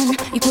sinking.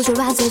 You close your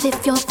eyes as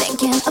if you're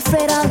thinking,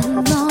 afraid all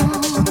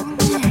alone.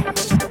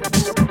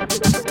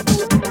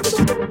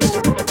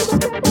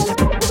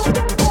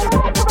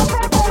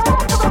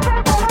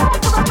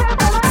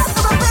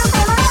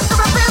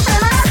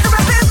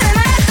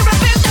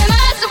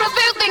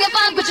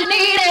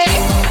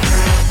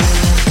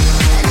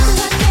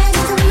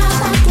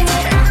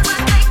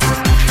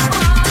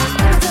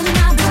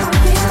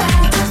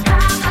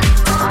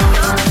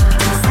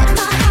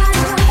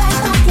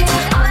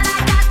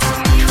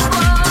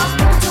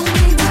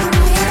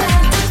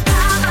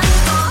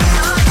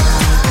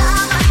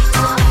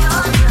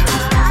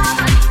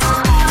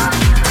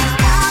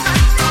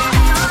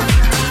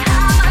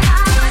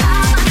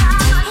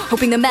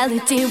 Hoping the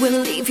melody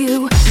will leave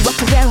you. Walk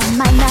to where I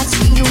might not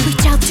see you.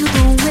 Reach out to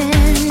the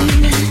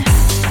wind.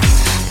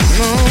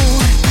 No,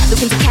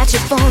 looking to catch it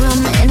for a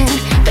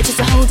minute, but just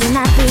a holding,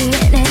 I'd be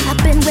in it. I've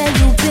been where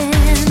you've been.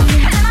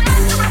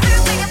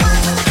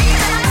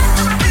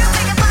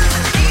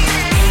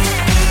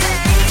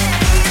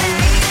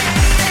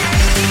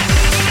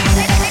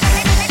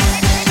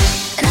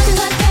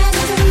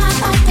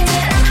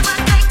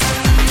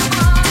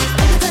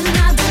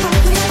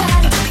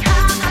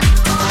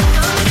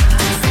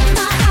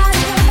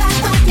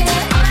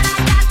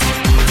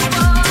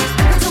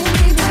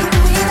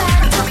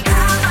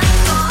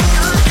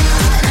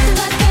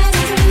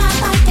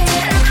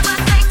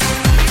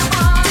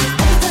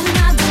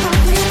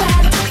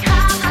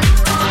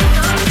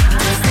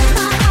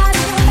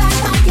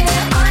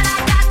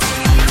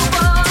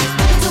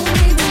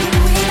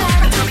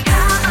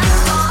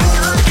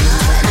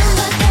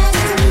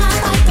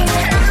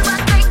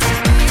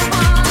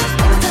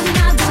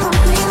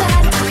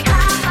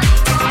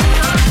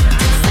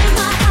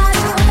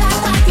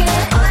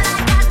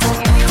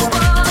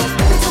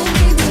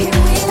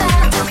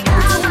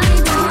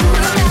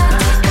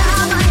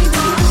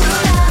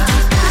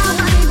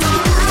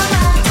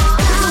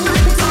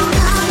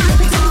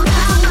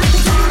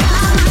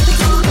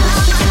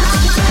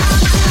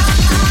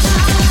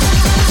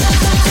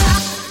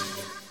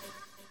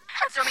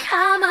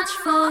 How much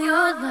for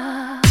your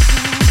love?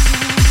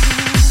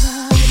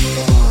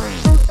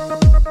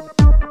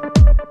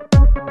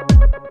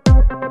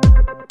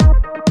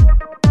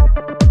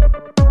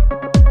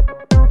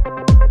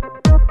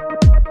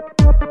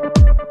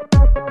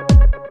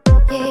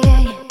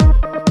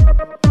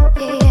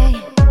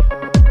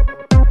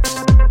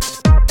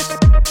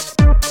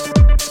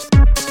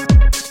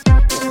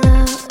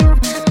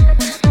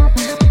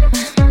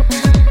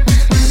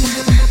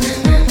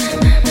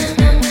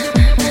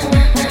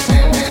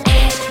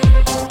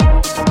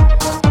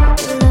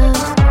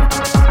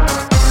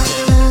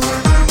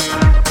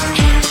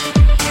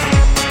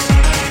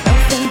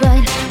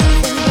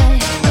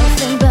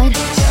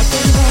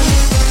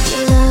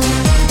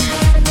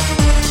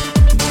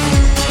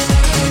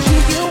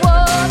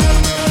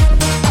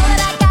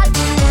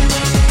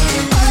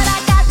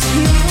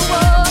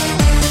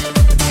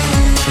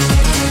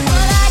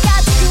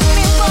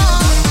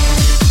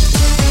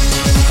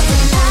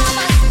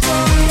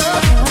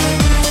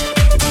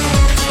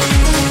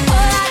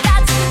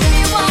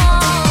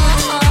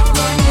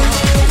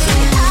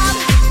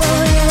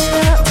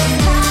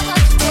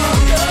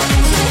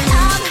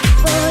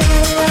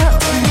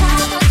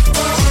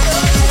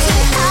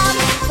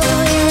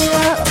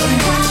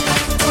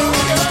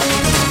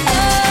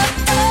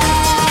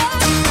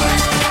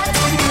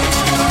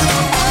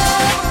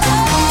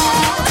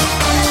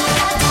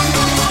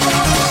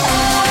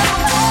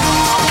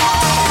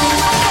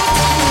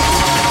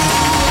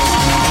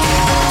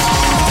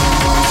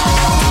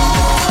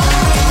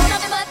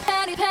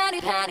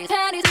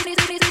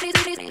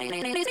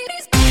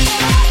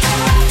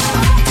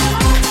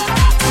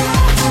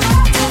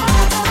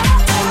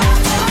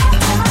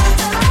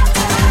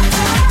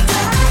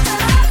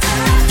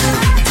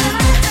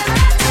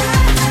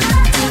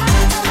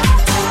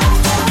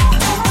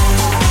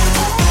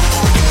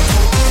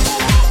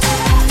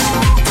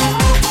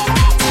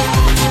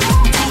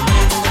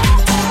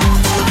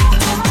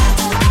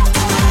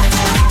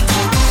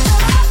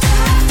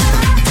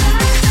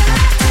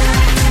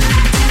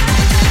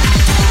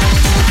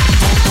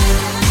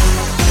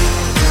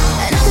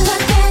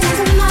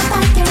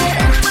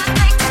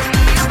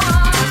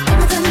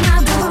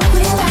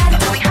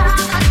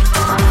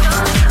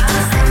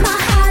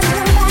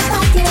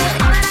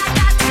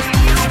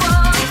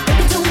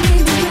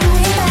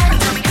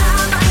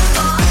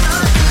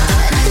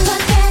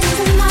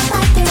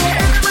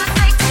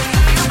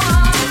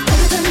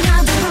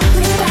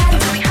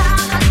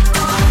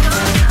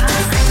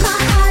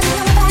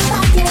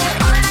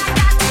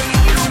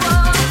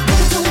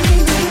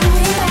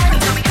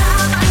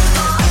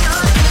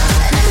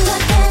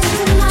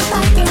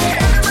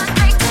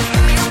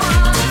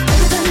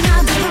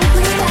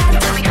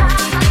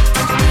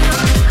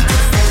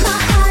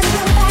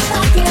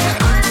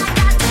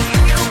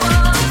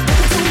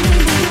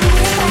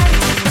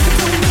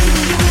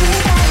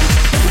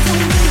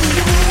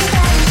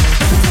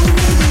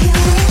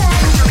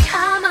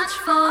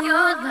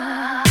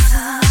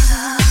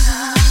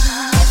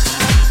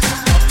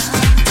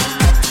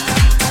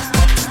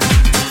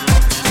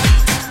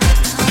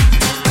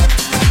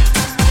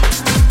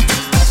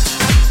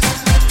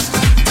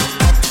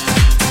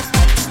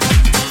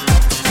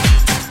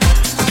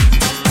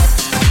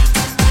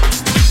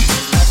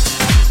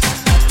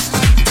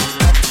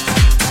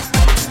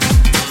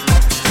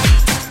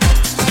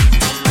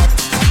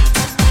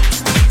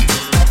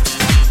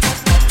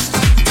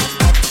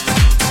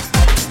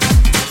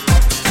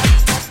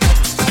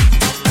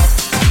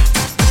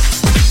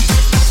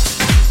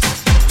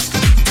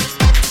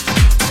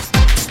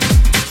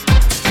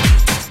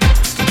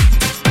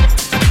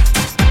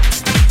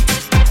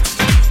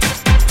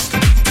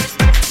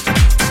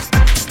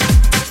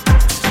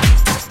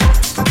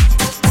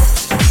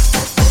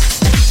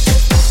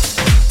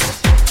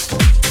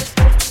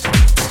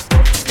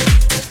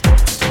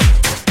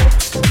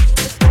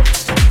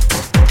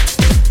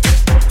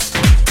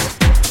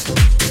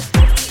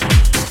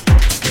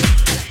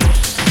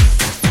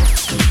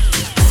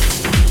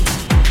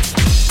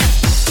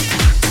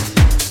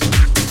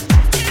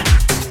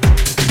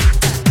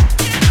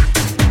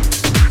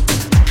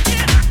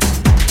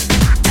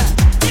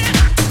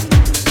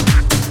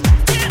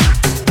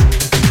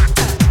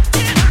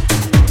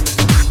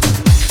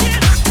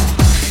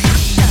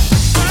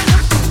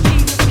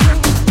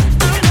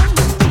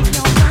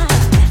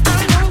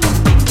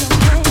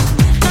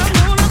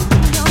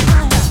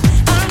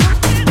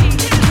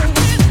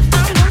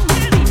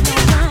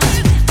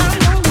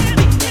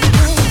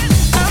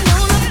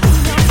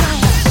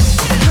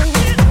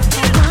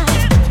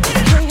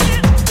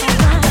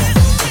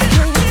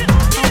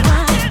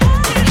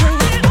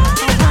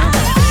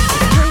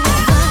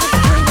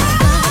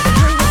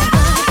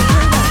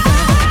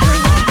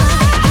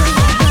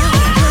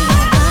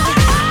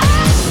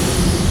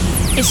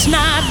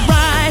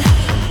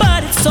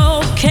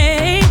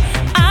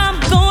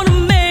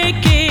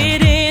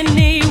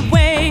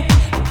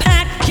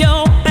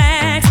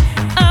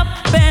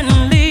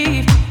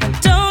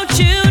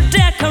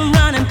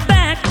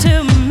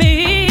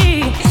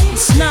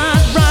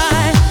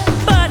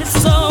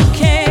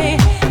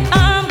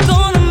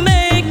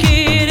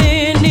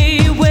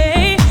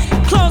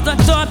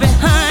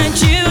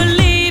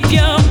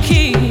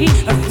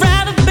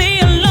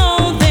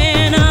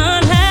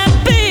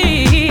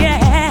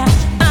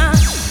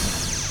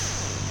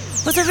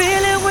 Was it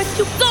really worth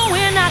you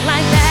going out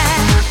like that?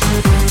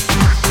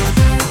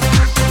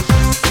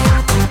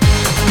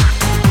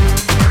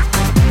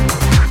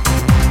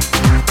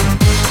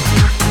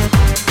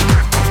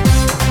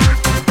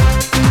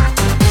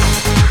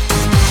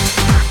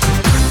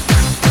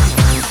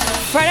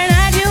 Friday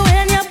night you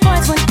and your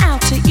boys went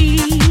out to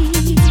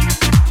eat.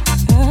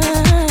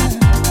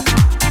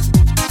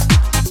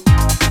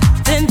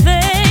 Then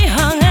they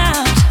hung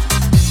out,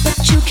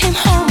 but you came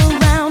home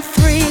around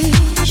 3.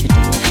 You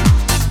did.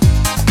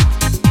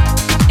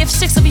 If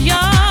 6 of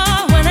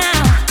y'all went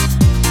out,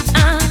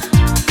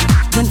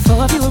 then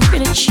 4 of you were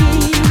really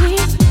cheap.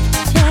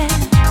 Yeah,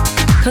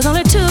 'cause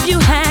only 2 of you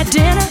had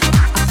dinner.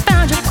 I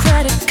found your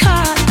credit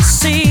card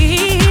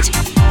receipt.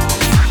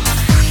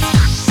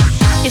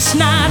 It's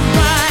not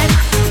right,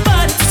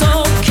 but it's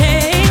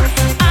okay.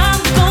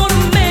 I'm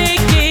gonna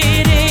make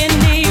it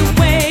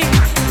anyway.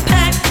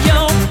 Pack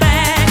your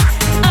bag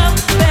up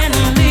and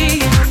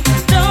leave.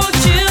 Don't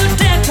you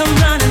dare come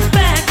running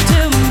back to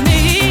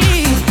me.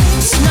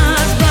 It's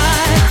not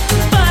right,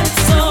 but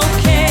it's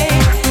okay.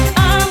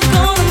 I'm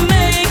gonna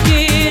make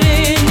it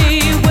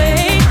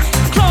anyway.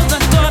 Close the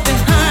door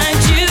behind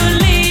you,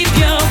 leave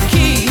your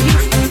key.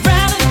 I'd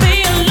rather be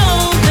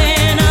alone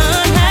than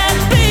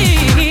unhappy.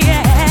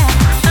 Yeah.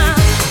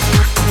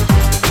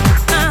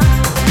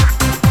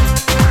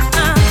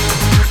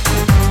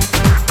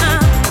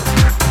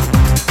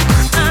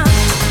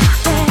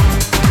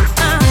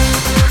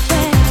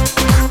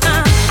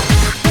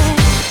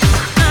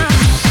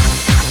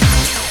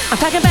 I'm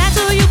packing back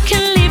so you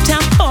can leave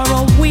town for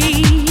a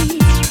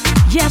week.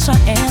 Yes, I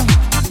am.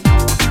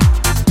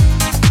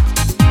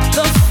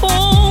 The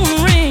phone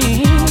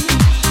rings,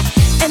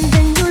 and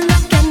then you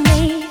look at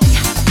me.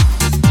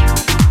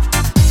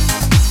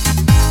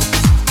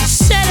 You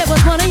said it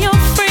was one of your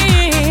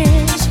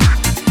friends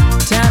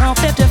down on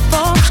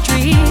 54th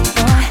Street.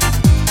 Boy.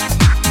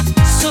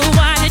 So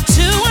why did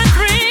 2 and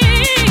 3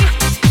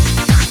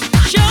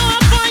 show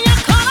up on your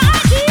call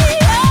ID?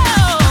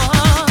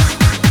 Oh,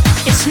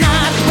 it's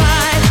not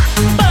right,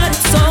 but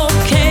it's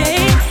okay.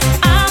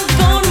 I'm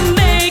gonna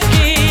make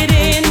it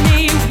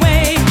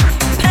anyway.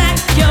 Pack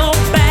your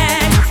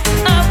bag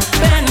up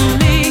and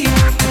leave.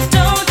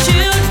 Don't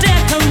you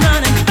dare come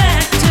running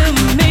back to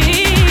me.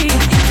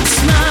 It's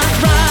not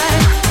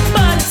right,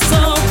 but it's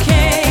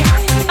okay.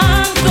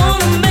 I'm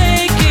gonna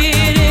make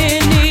it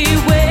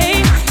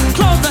anyway.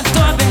 Close the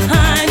door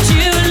behind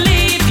you,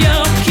 leave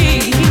your key.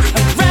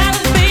 I'd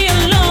rather be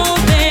alone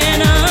than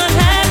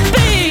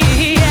unhappy.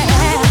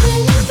 Yeah.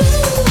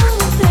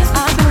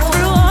 I've been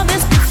through all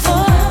this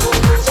before.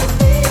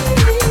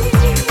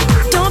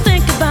 Don't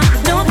think about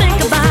it, don't think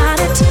about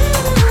it.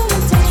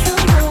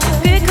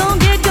 Get gone,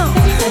 get gone.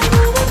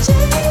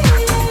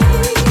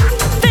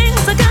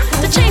 Things are got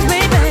to change,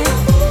 baby.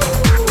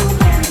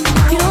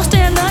 You don't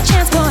stand a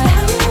chance, boy.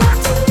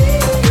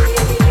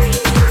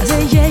 I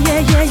say yeah,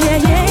 yeah, yeah, yeah,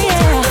 yeah,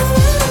 yeah.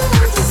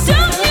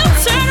 Don't you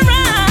turn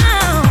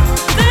around.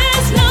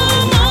 There's no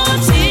more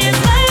tears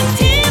left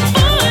here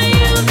for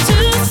you to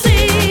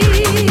see.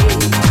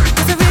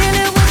 Is it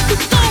really worth you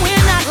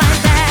going out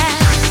like that?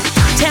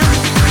 Tell me,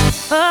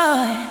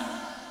 boy.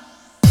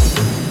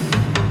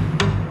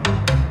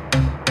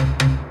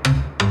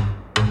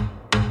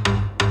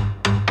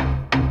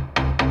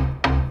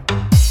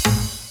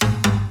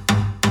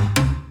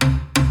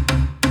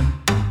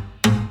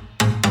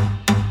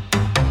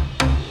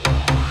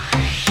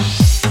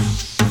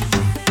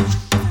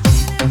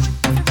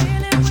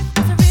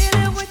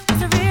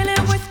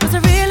 Was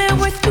it really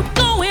worth you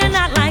going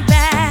out like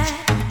that?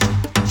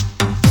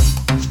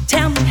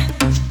 Tell me,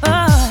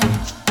 boy.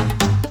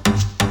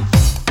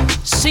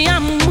 See,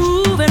 I'm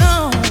moving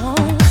on,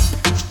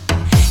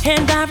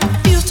 and I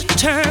refuse to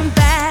turn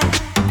back.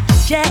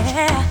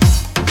 Yeah.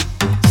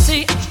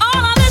 See,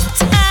 all of this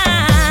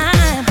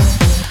time,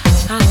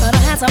 I thought I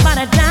had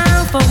somebody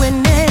down for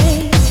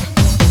Renee.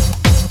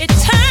 It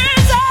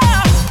turns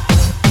out,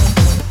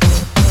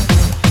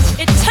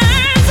 it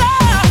turns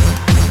out,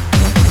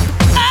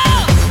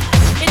 oh,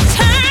 it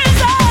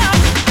turns out,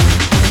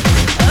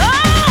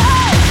 oh,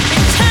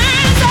 it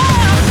turns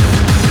out,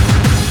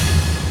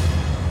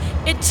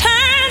 it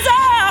turns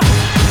out,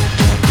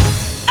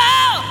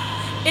 oh,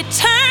 it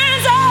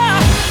turns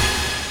out,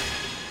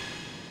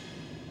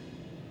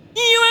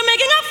 you were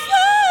making a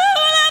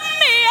fool of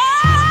me. Oh.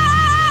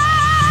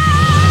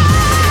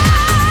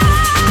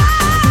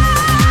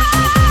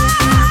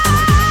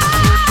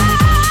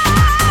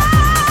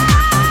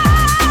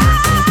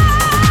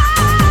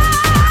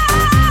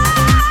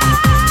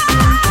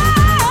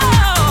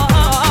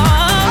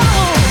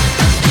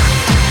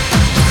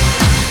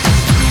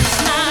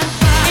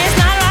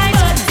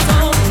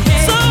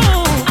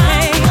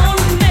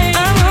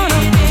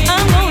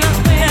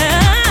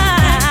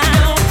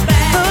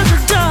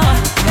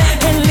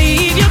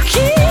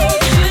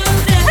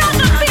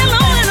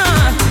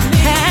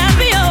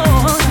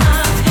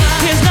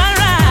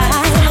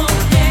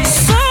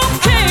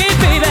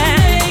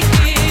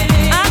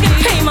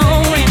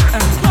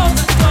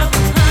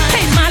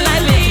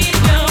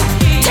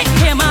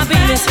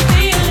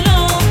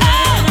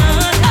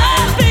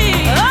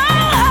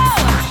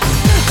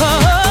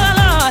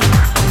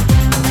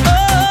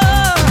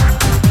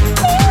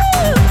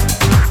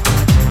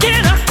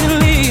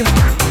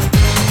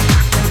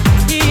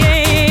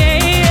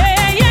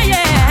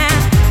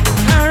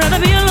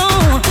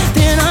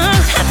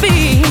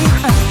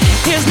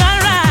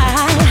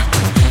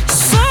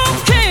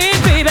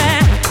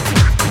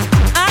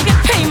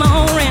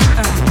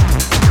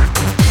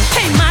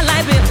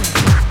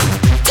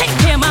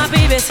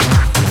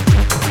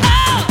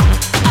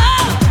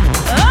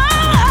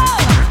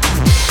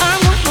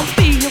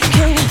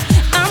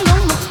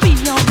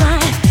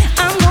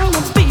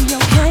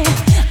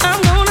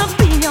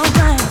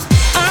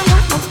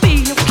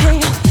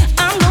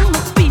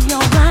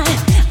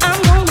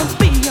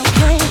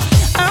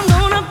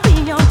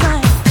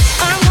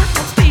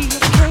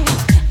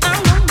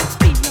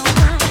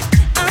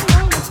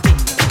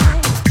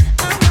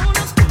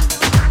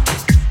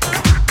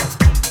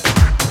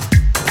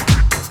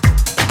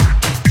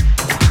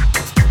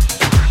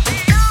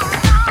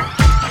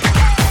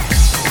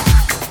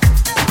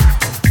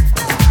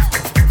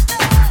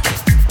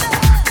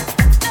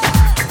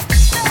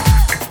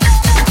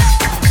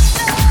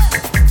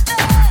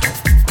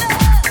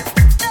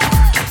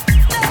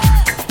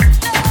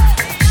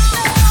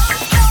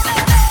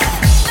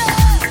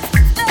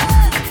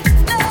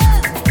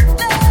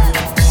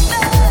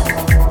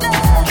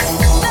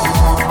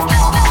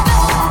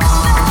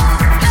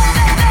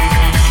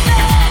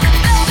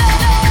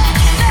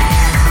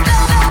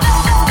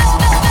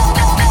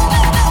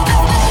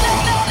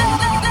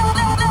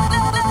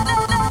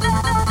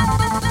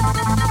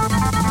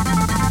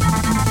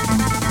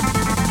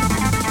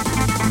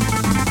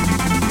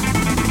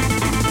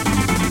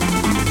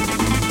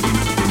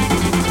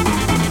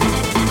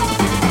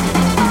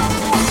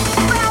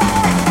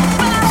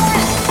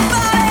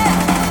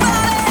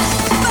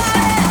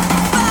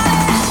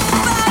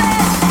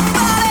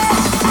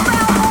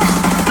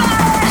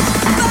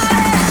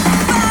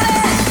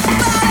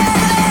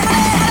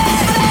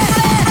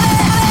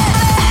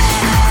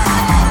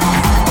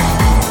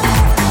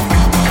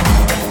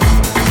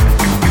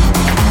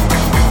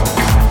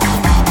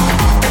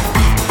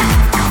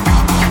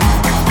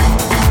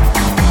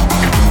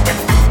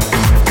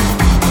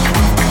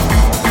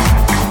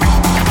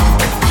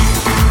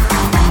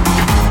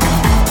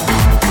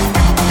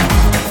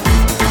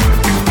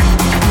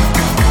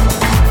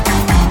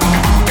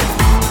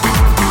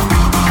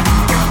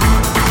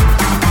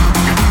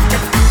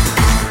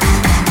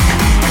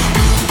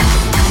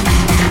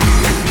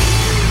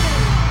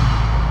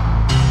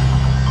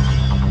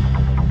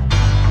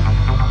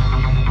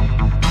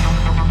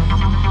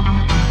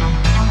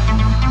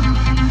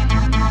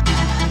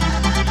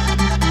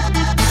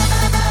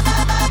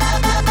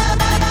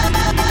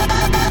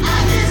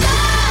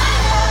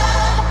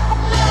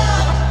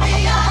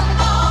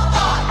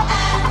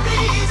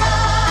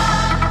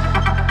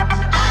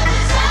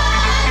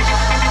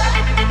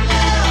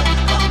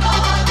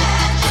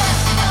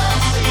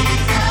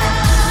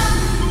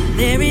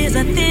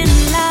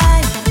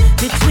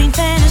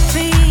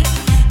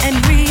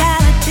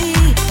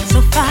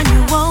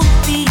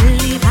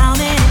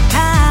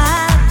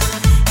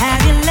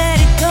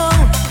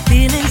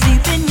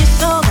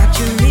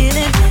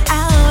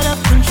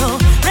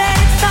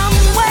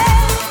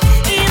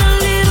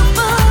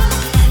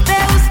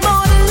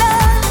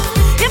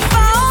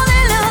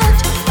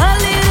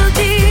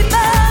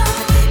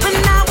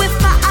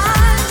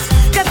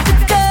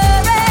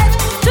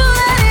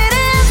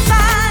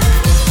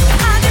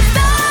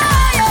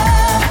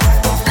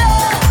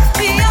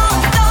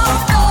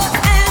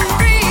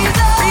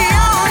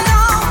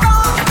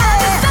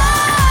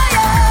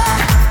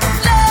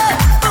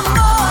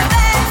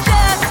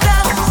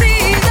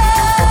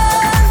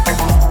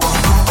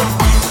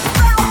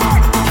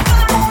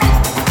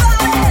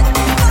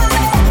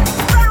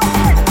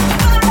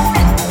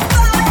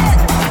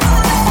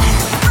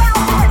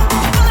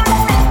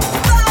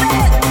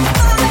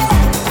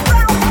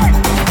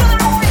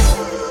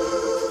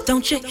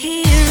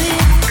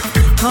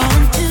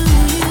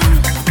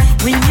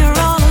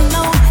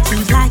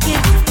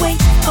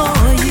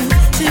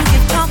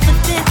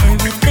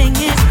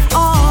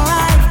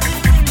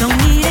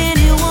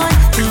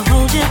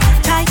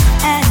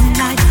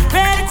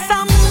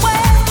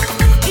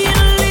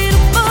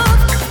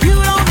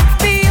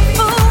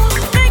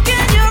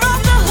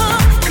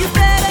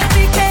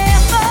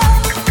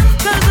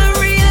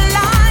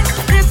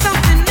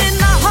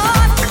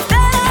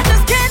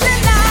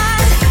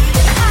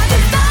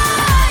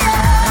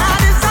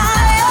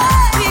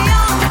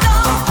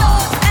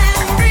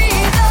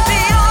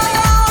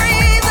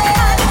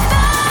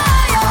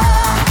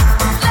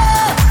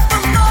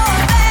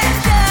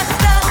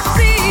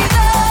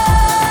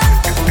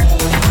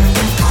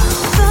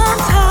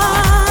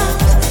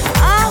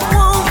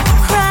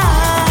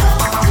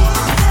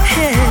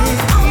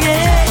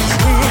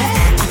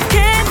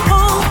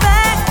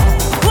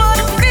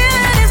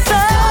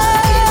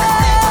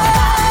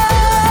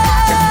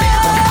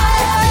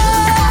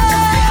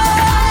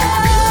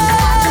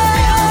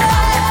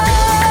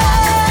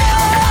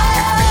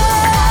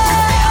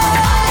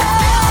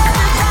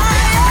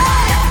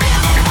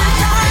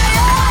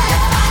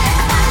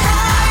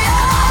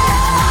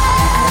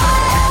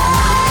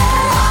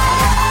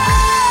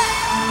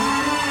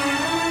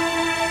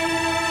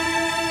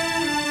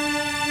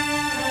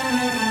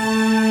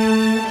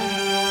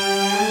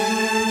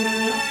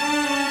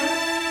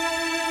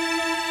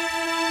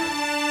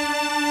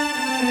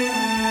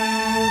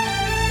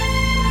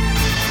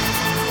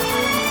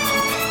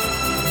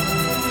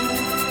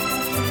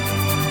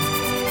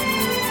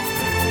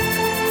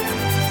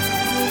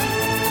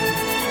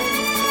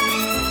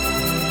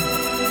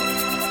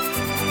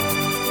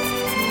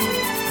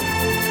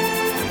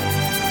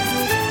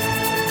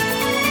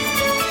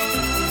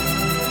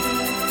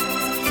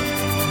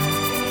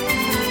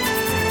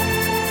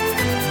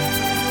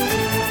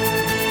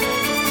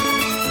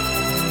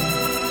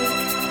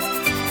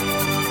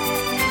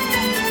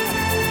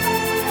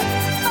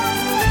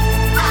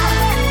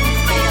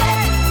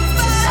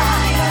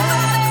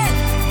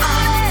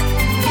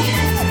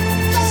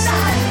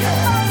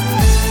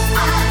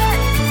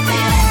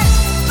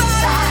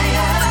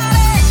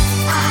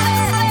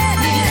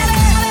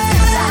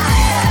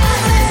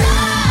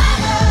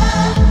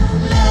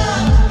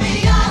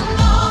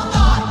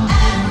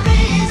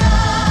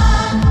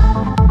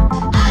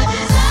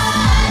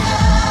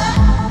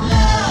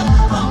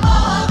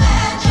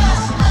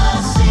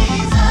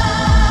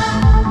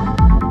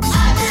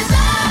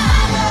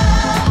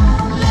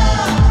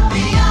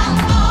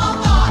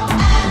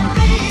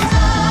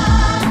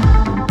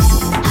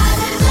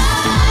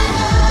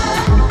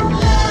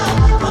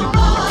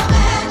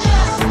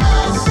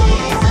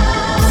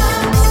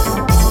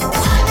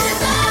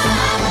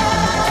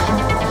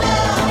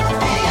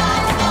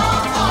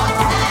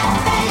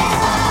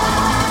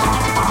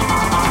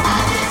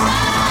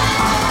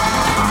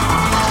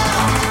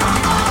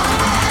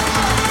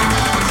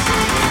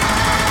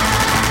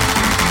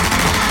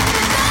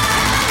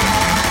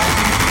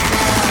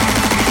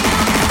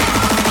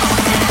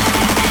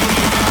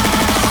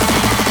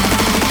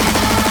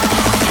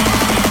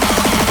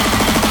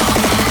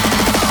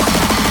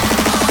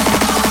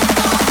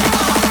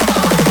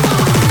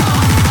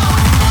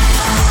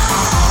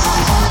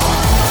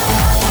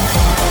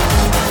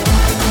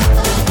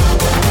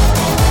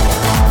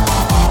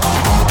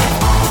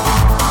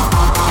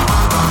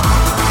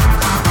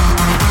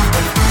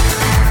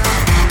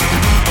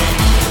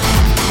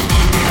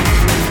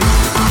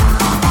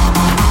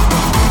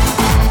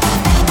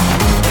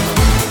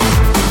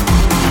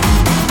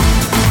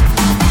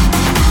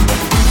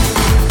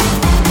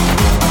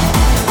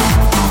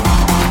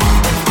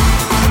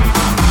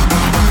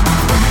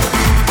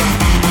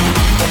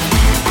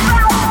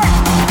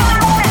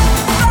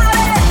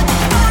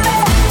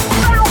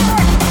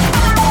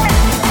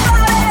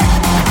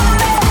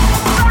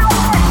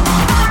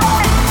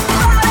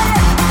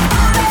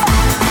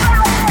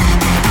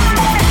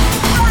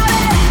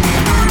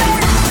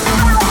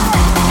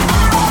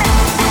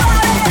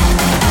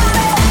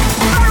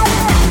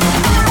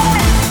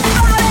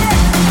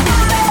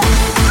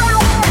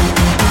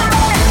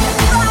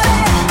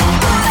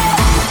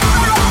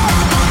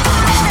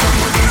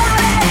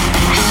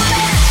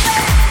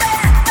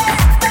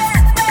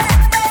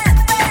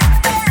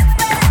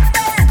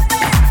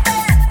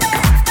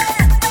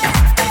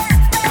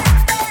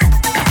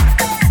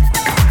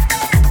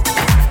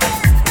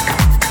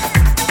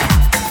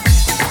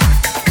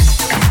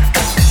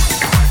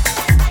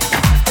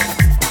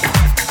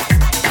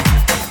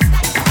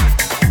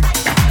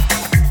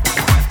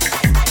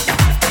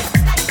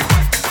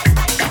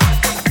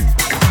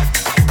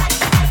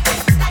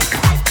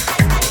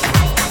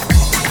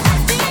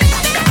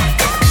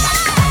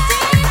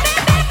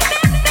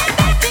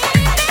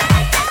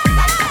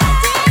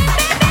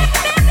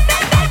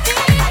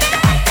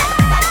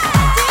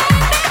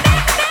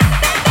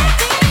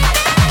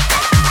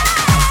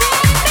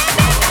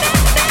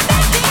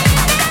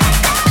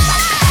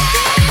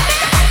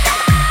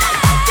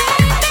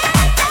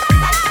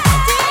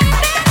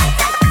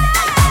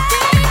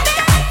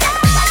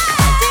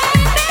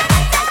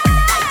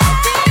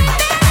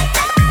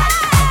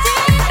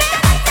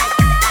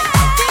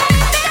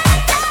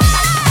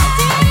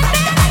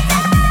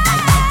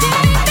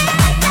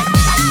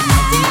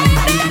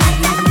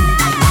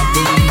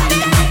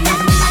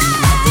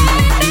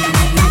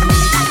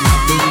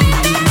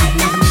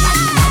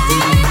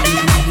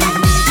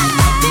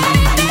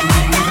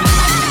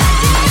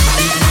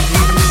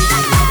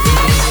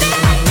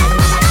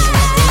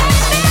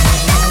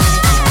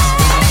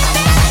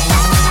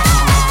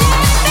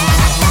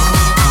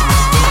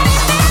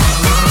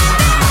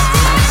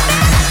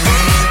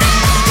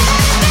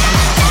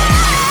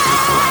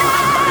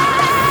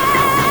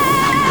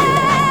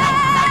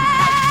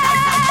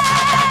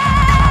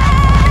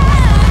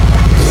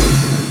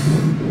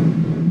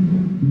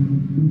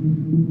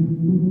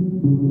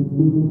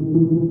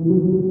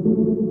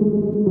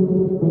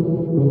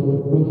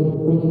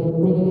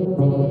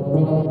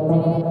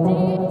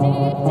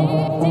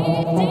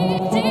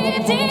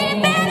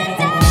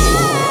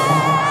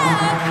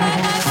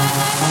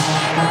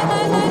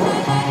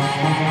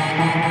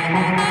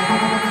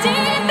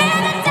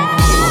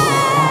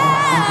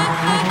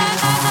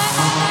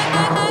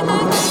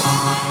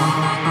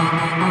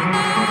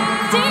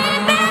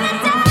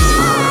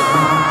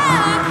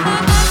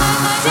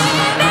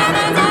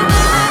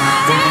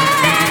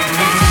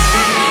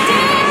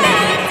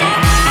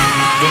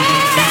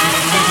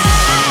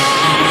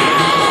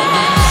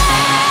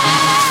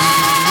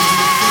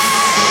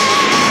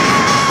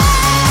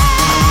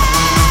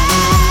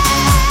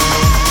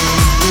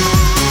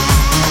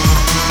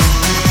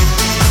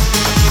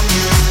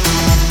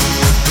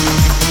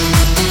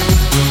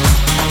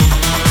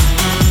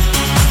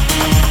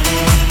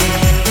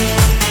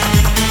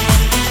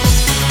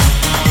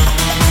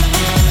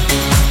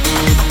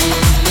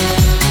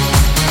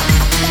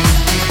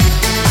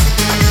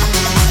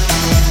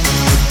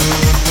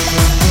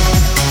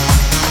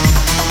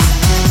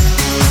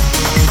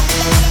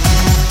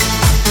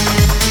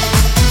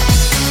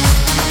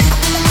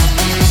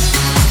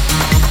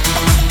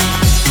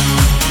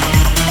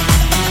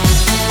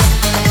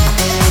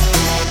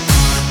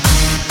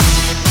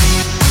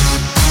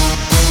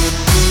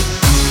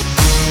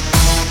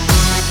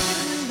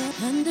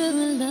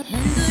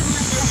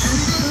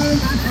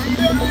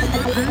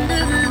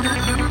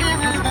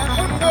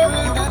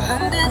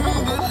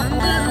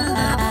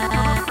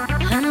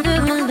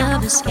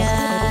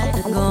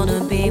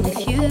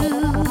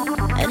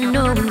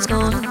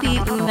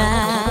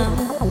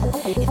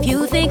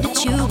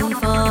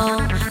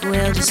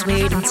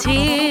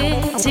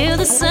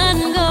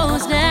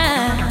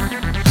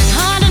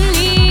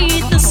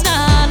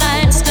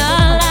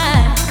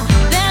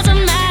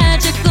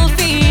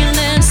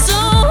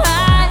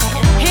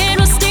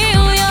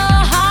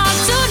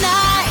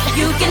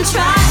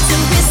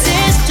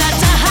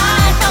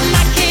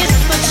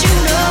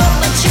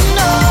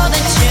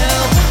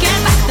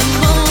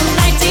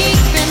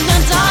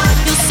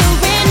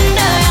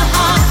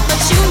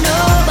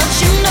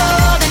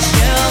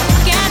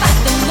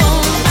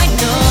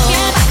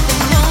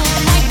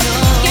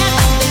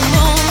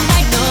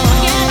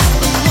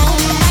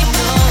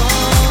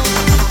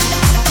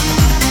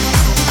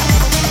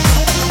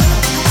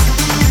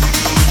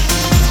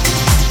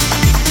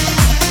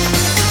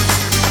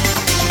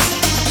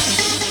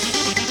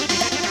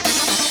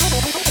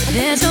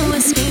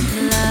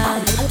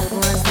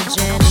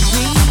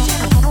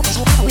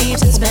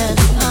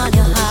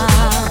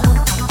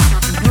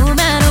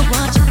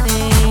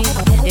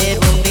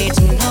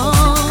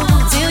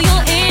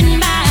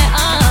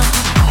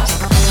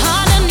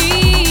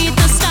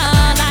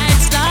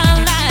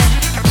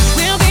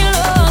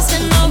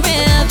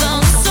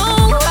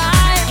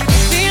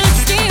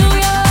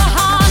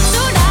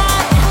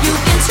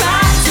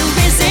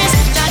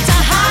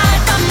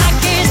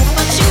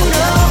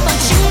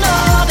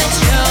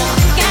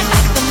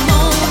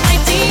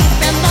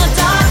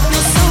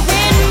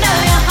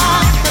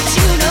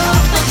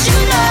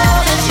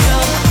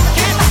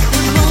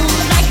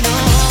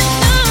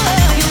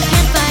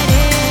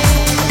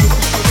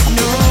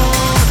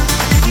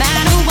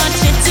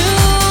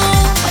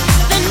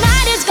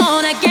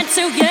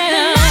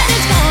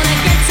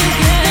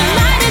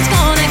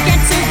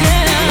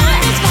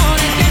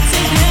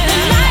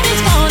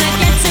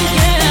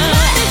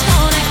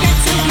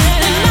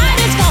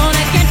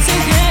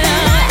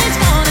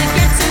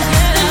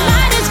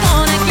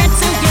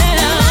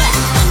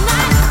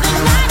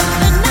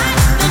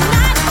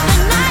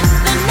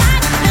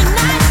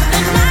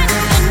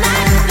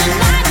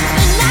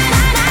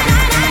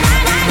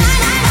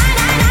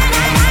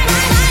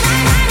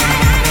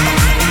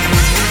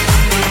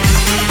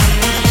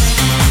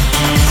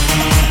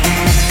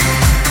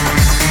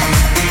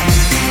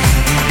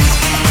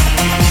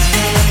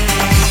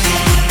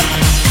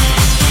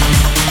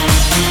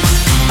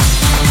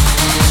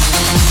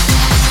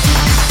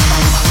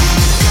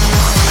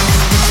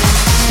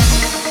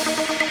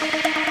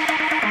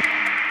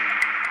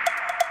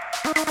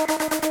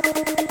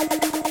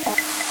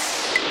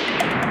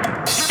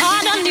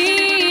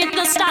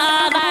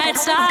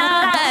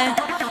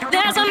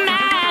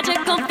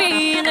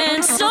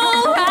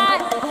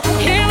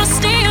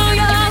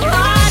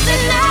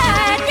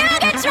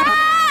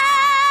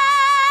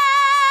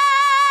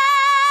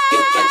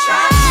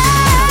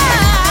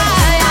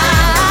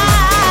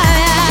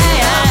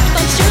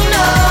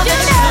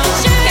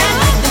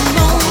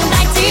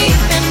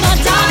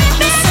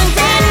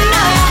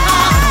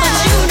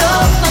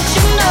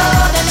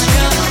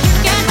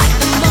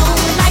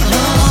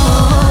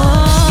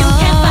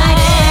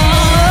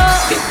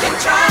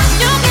 Try.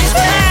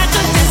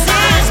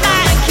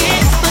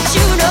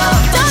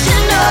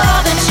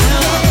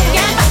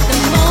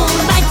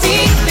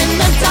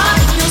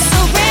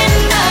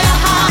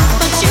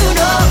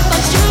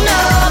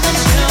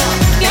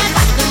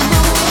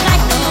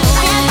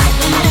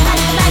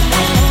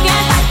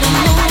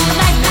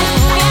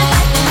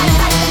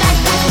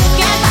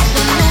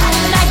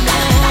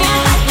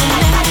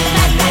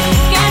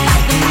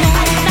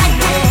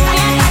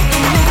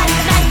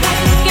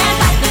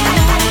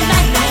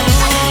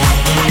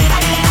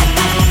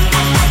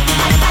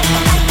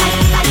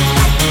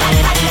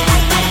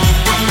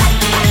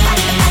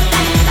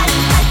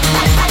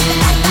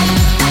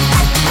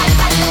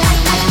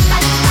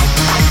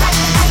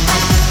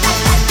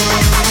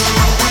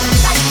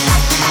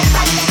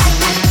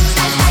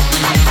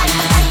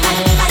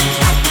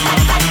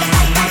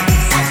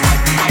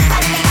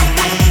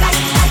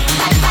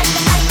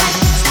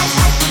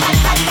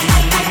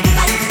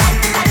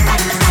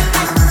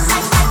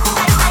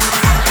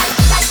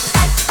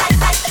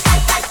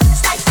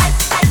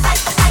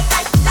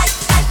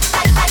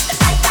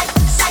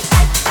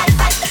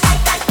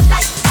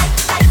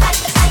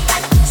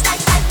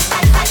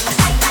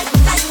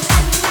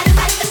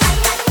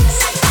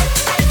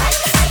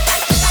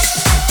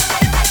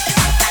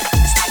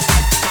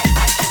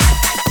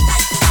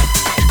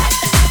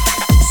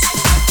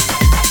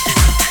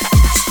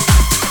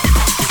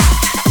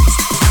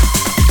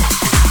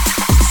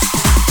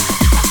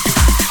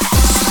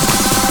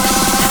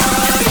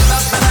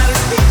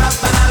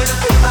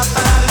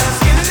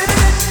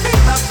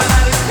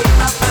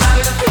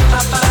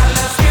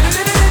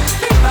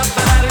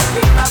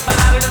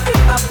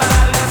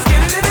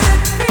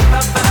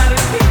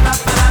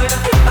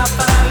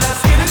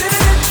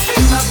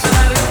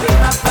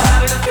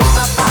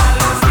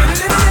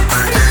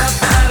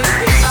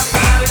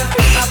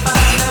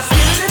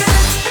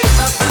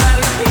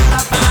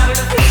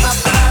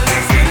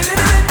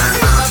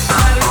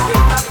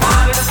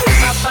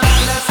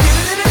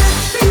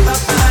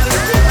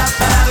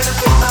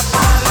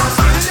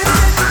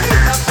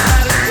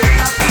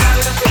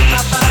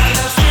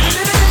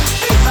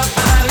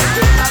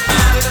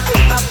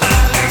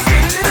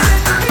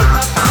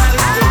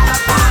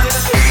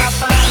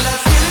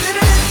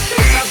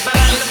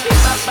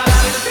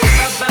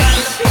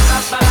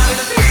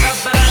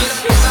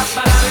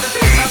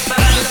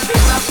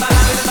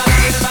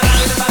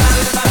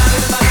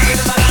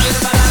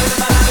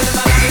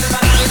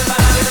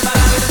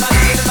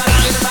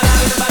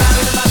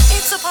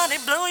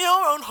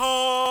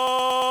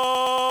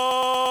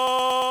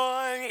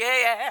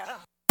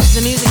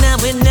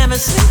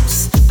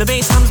 The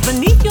bass hums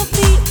beneath your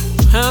feet.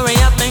 Hurry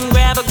up and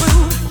grab a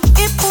groove.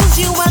 It pulls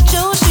you out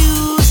your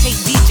shoes. Hey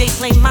DJ,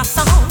 play my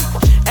song.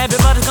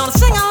 Everybody's gonna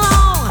sing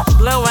along.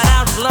 Blow it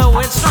out, blow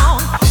it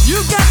strong.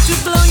 You got to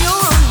blow your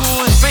own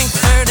horn.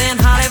 Frankfurt and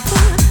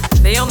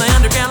Hollywood. They on the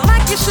underground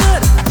like you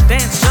should.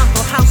 Dance,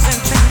 jungle, house, and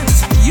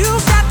trance. You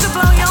got to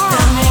blow your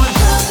own horn.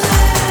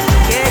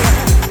 Yeah.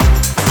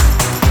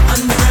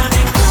 Underground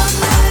and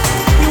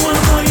clubland. You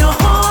wanna blow your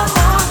horn,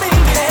 oh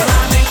baby.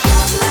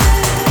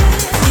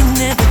 It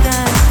never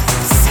dies.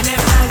 It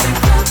never dies in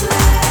clubland.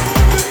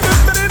 You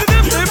got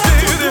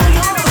to blow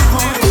your own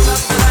horn.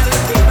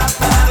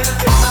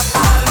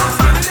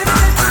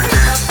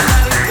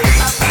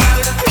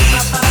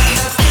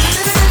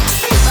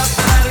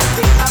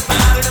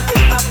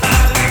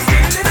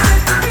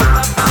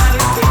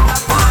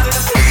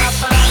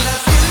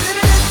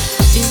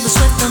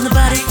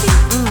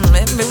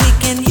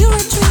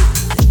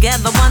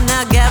 Gather one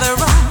now, gather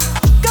all.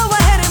 Go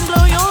ahead and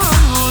blow your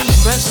own horn.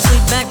 Brush the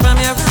sleep back from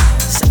your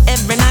eyes.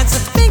 Every night's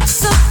a big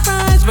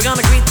surprise. We're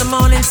gonna greet the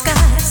morning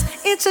skies.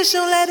 It's a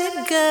show, let it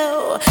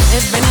go.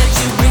 Every night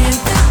you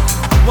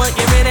reinvent what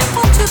you really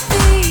want to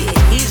be.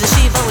 He's a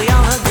she, but we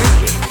all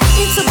agree.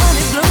 It's a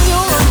money, blow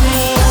your own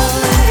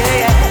horn.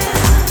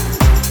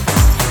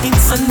 Yeah.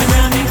 It's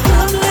underground in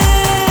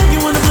clubland.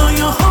 You wanna blow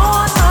your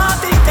horn, oh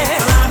baby.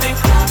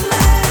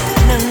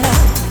 No, no,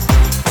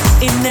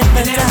 it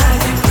never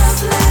dies.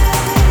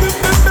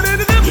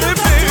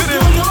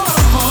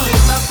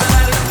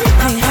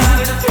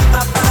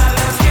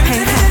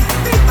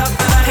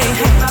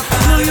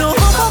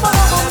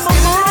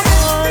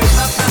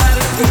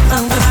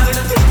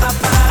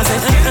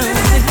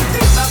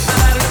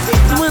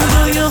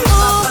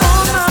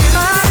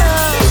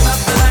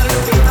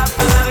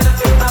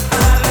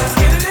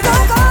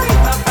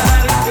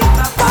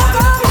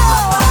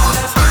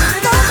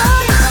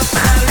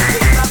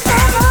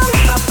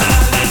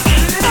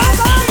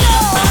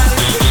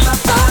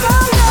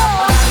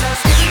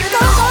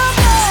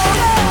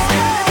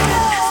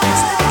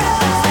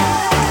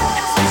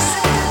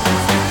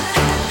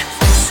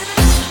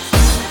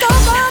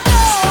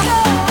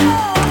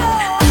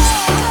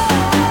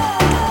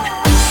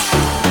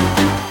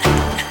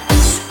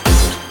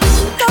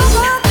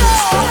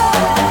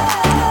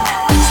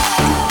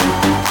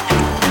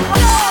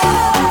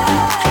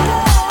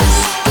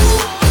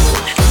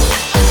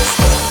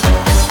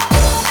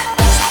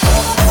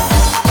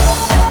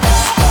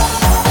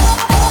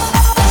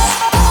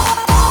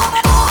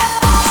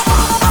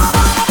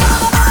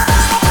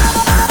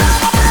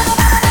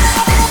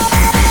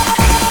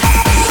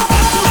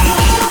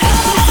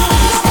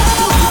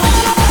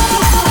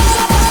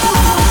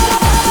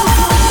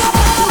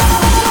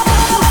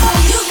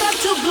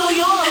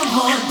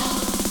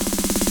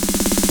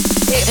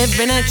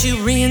 Every night you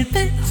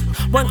reinvent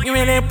what you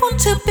really want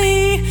to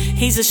be.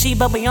 He's a she,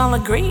 but we all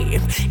agree.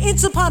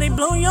 It's a party,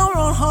 blow your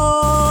own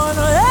horn.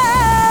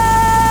 Hey!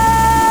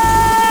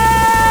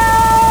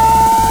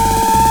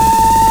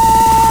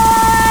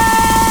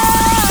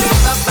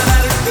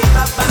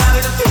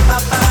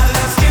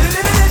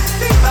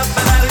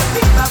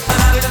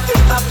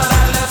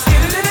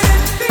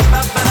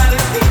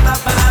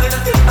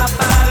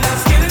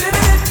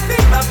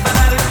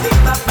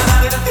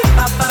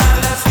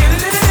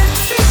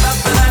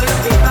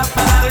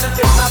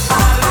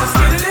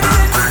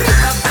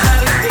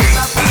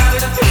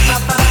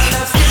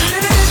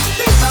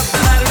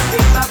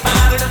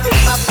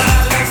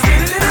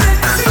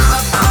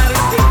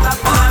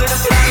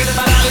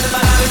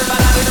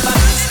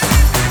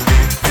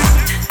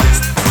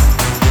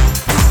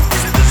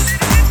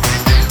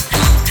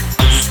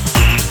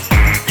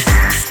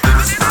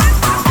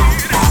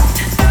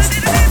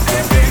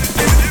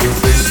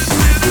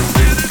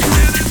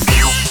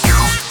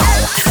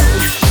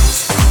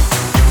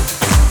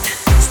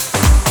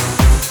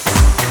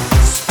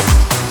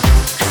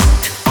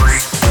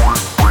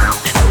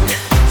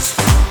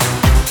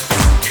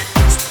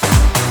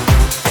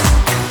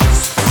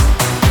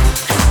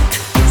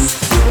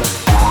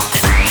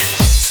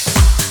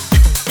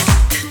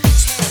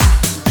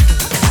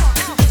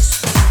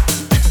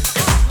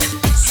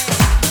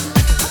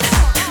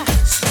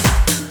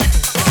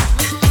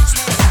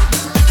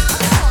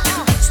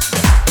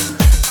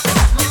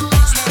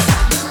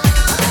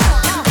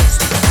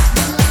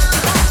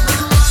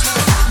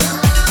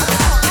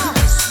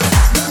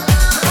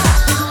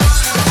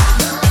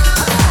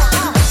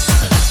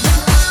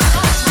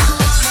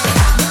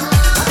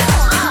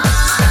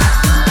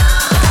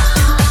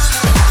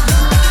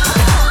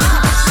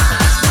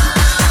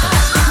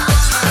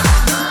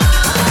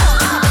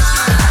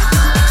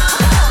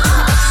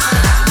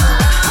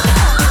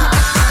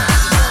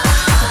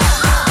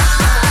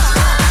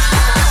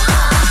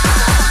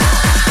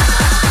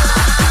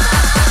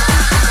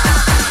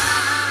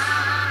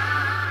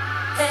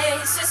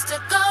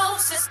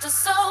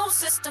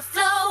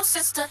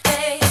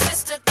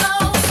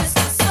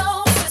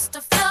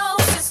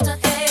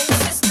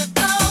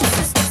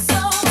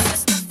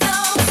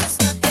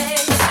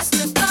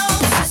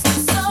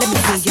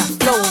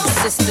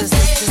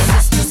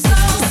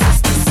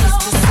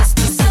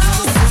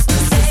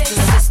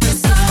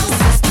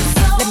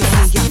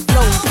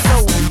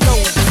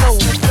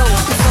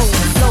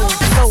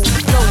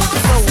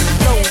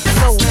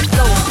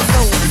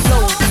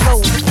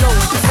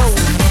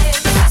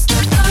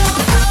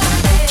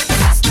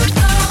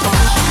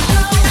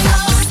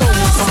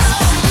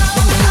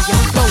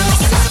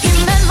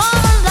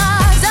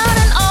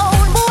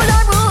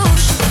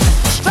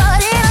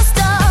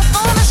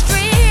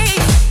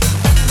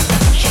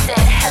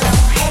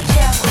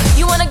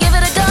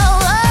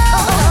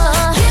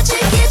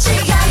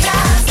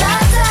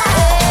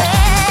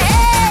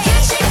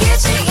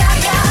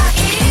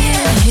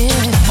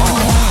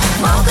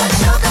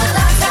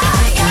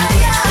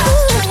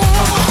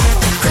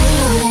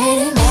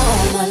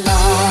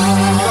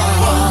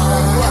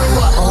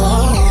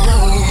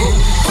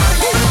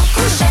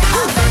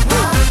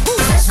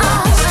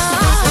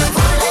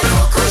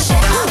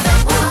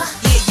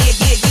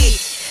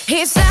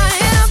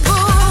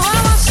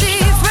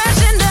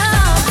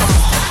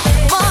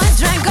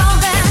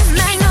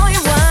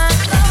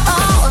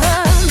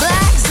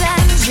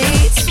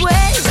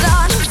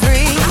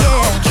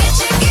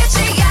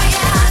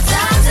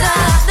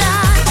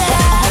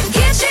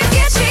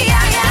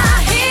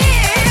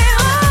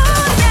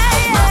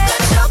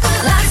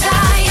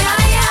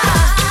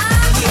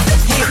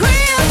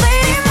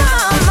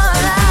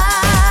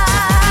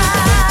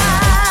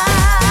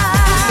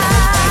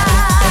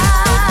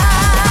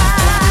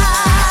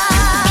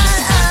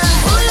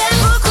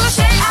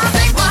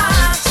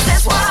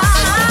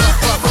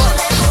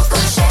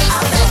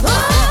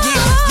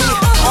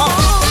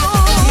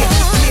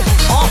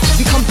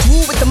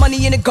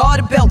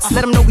 garter belts.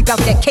 Let them know we bout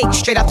that cake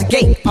straight out the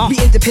gate. Be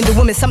independent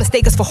women, some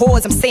mistake us for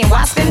whores. I'm saying,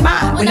 why spend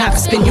mine when I can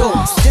spend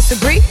yours?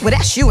 Disagree? Well,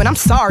 that's you, and I'm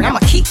sorry. I'ma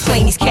keep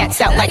playing these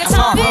cats out like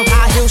Tara.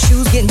 High heel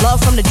shoes, getting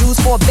love from the Jews,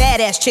 4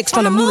 badass chicks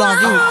from the Moulin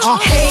Rouge.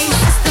 Hey,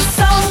 sisters,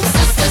 soul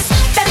sisters,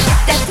 better get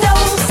that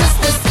dough,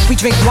 sisters. We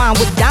drink wine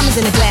with diamonds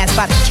in the glass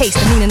by the case,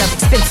 the meaning of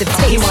expensive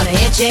taste. You wanna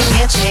enche,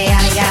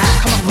 ay, ay.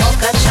 Come on,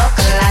 mocha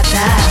chocolate.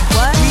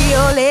 What?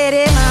 Rio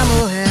Lady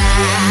Mamula.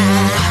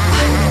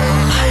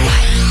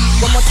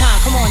 One more time,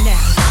 come on now.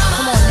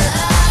 Come on now.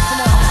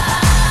 Come on now.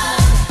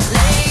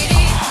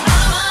 Lady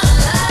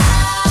Mamula.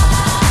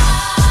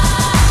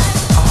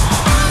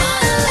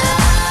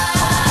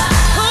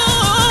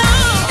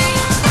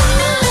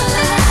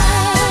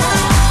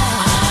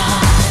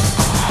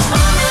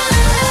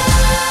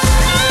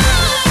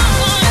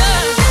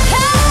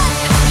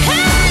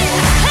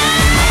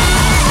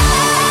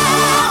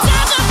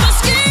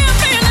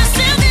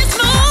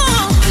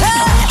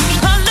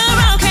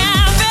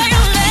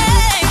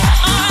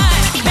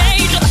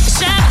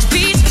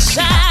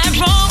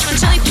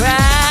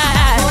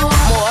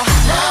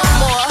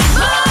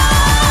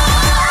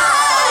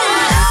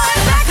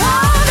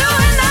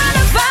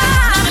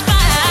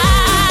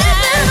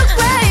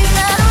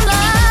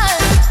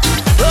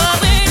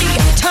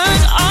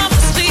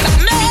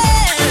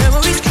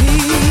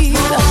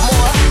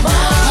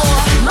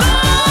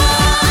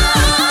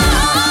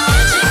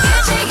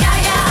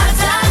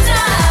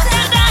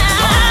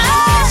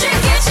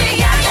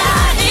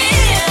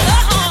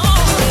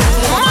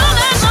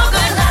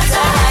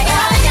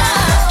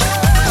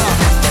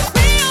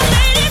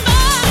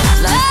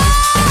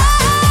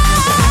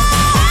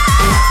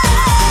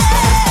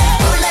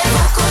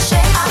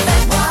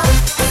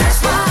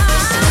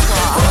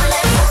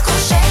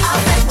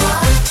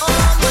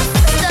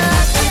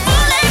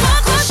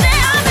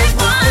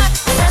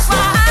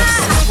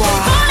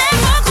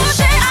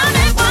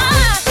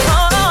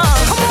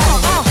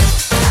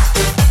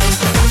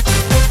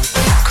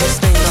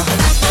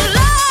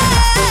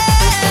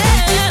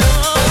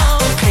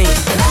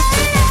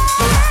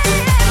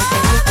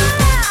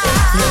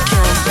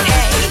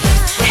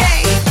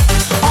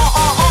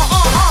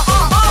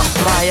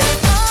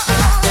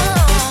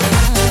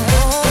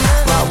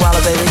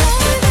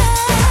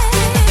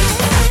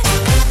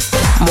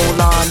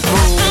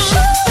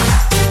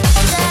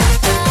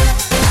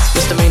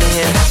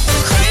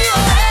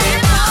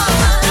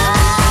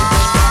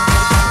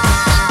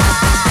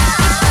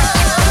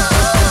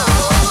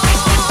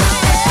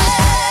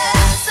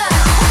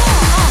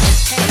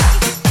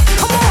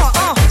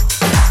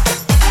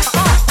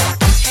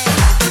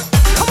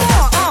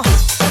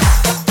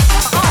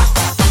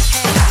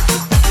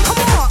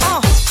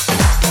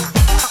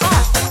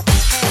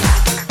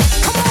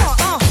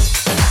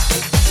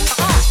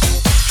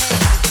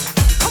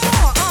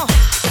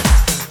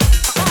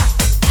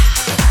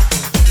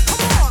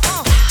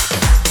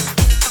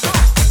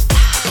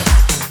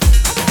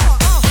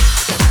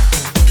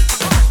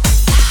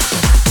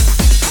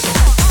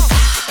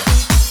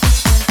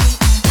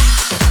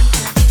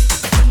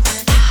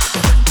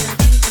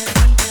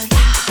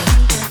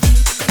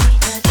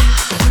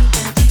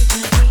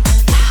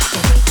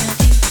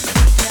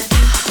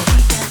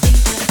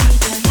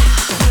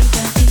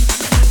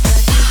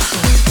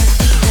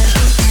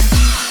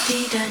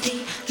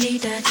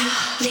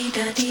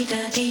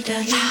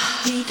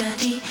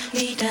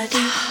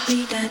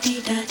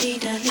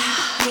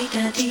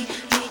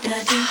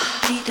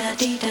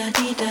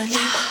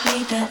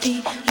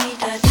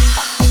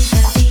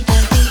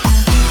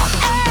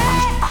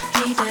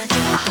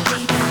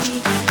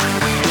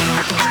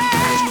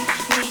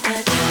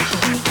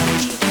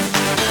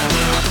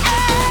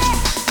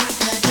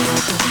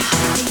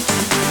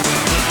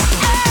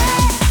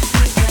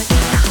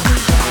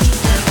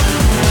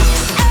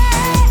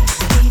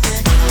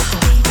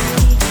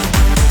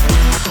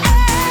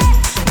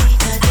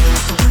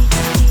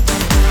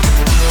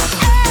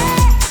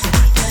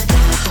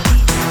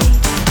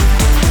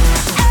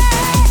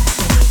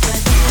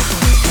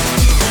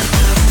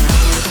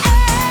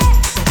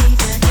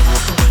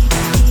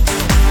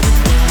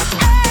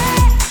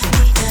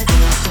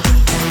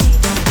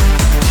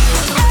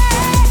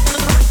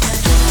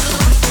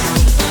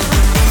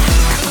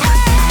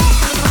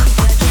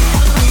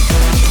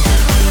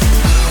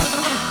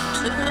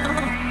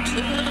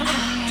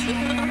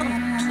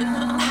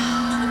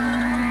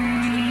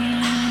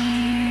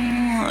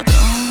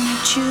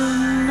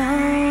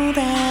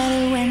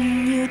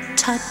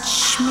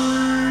 touch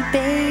me,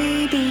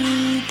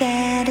 baby,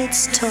 that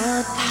it's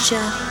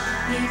torture.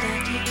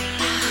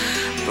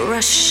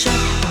 Brush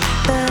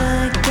up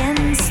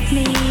against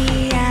me,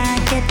 I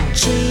get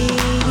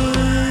chills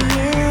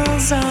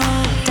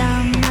all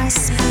down my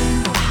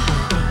spine.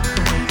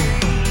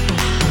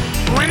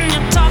 When you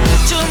talk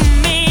to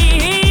me,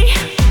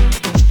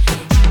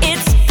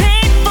 it's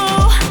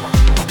painful.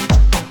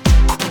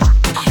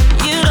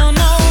 You don't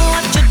know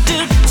what you do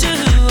to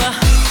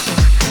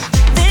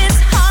this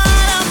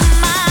heart of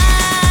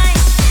mine.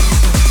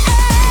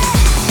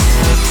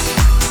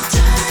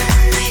 Don't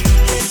make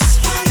this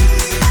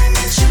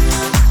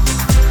one-dimensional.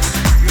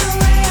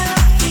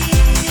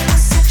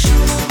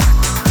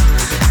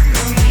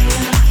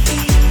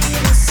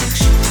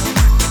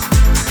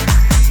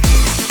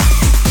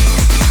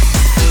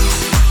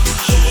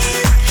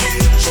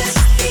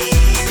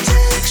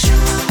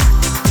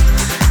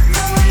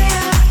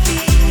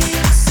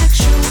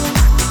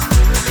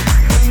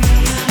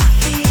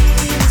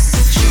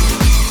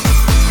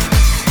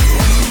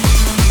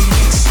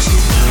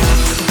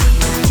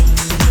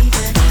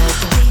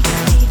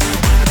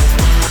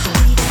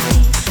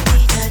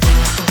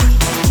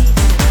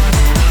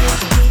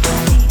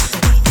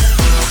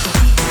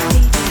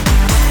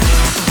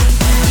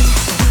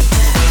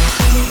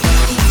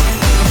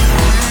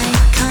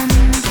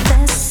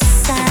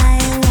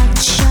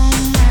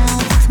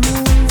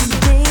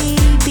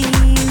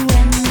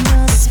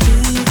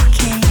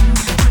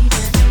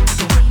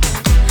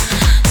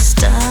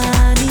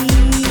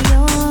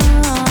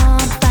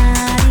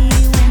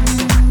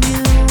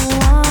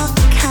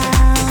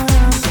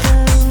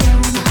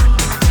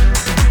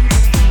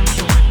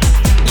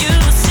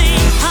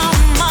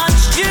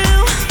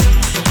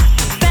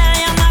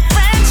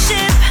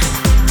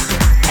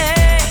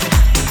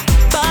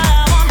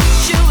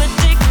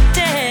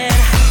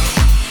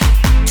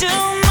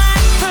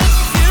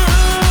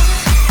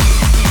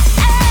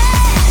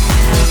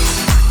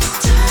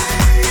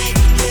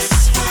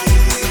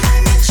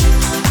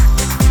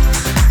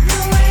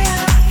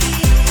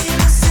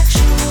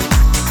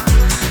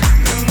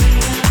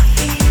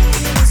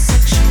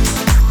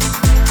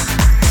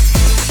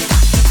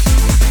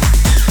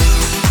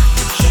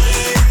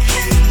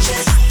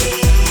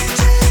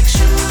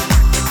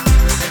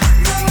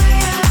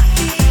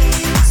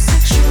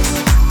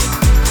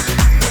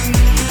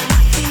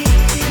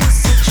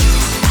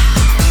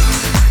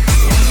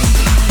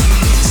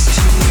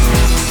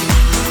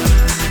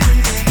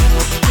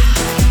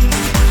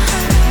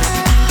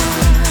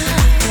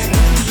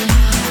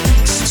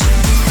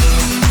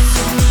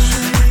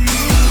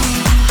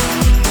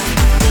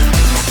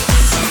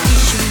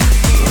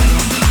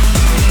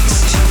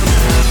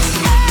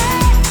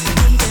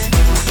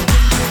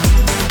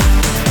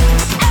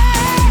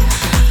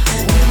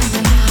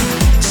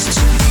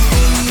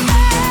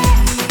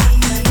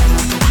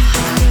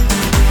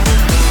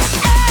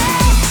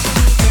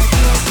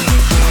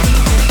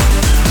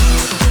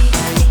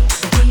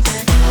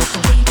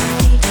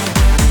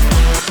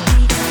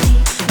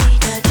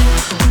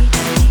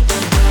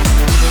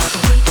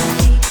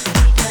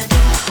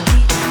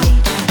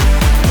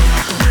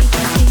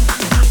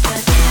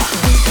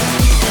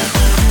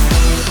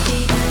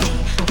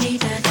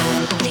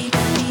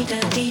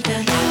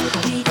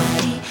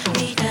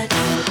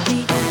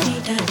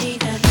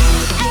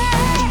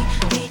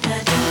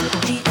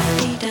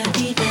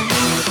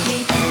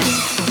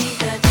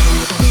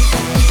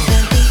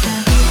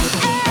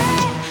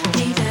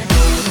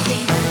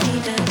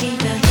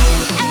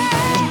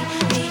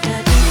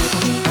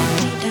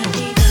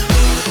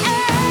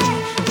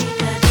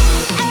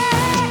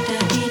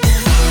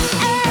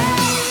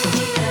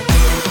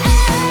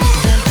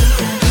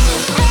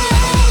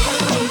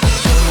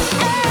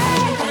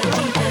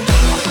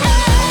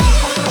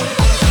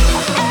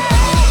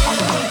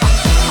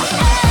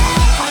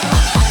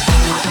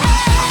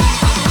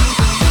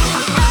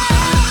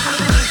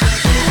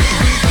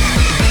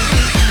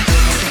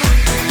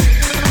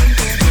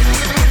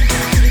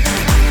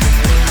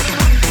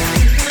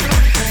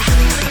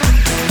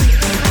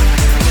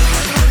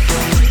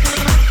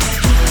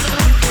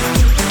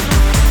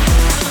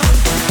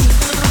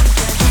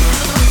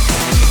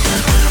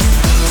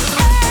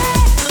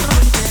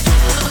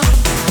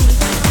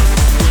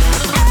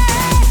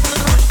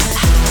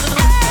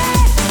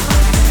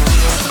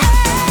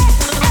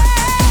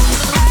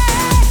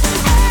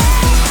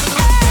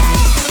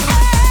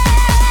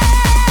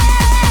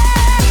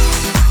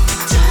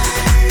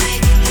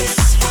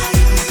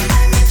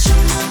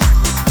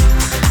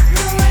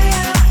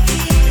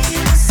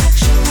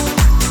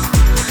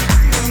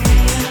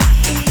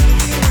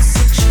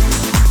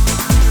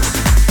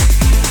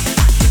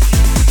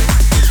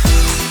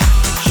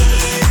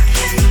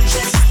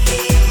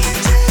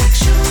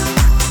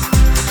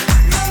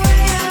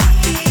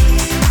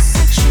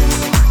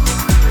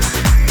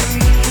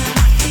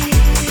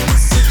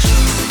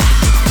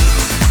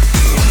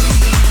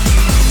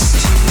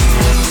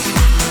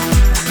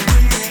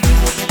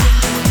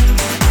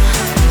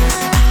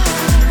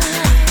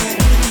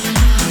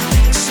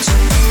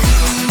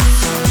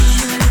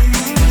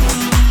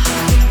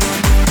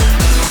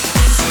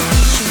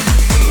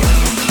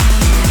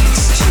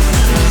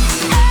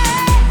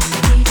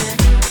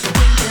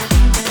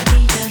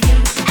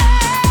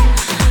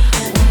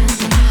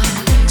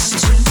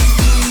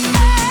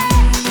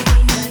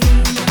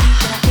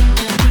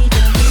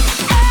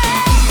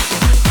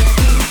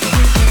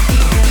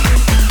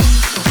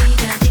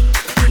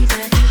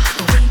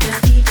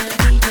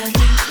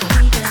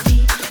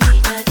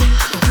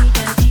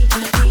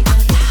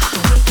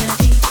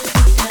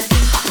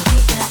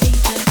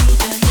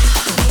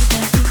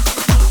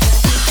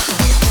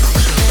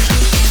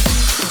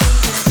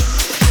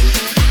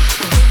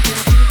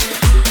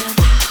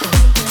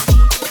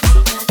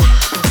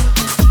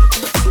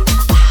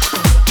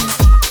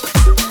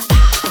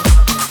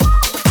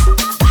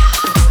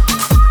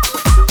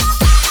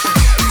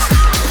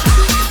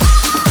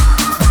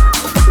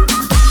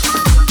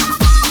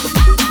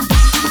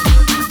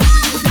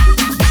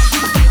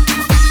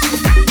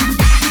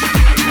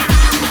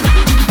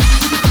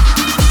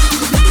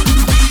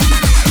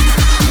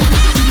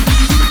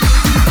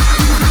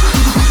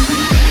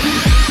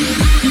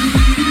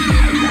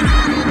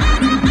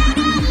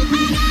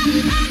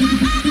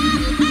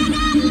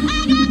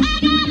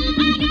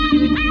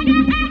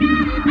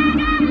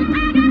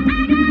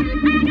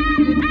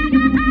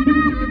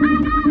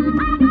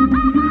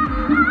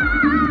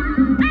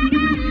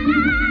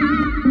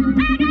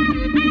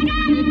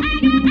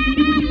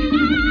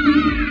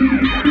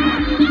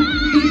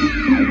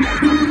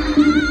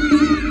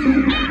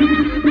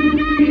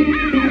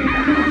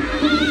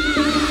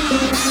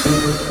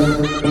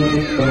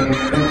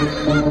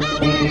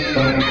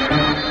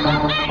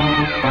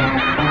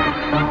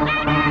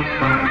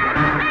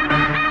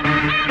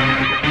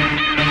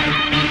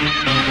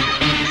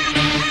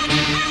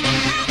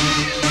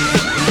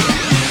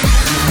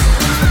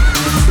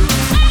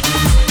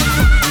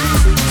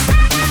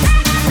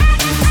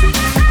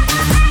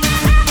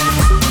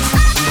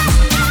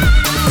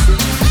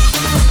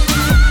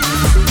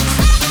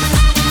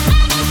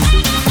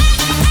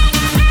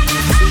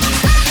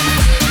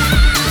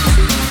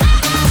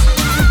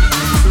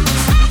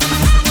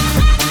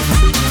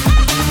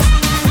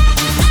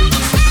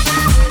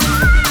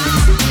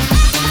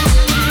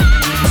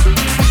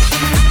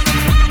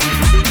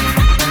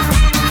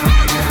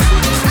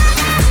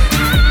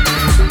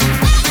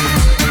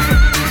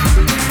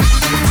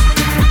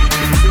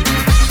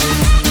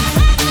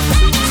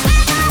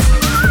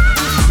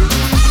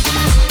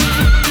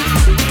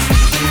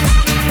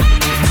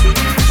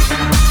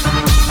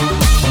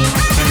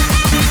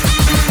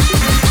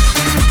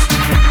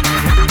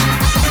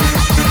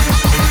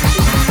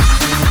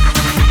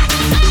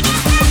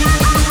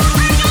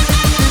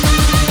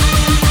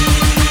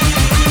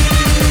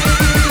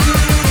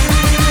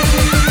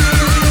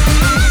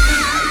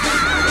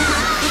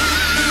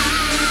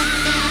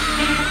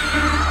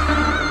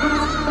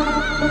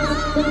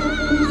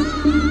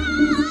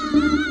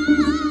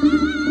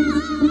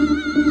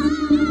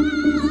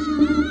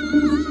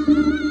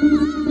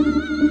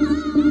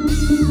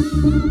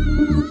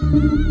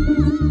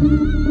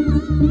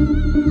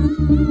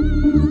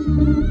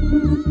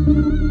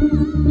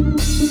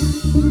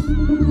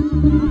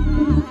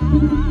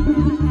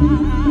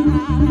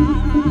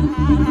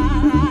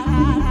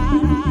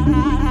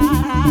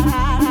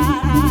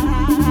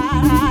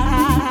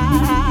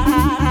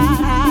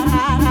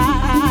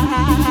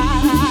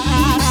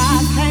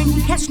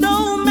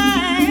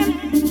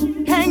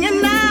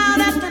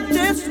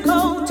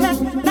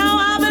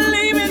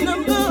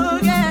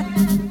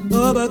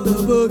 But the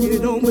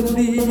boogie don't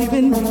believe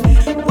in me.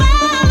 Well,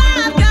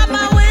 I've got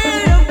my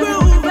way of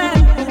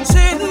grooving,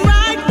 sitting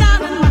right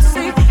down in my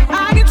seat.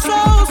 I get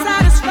soul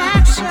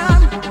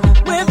satisfaction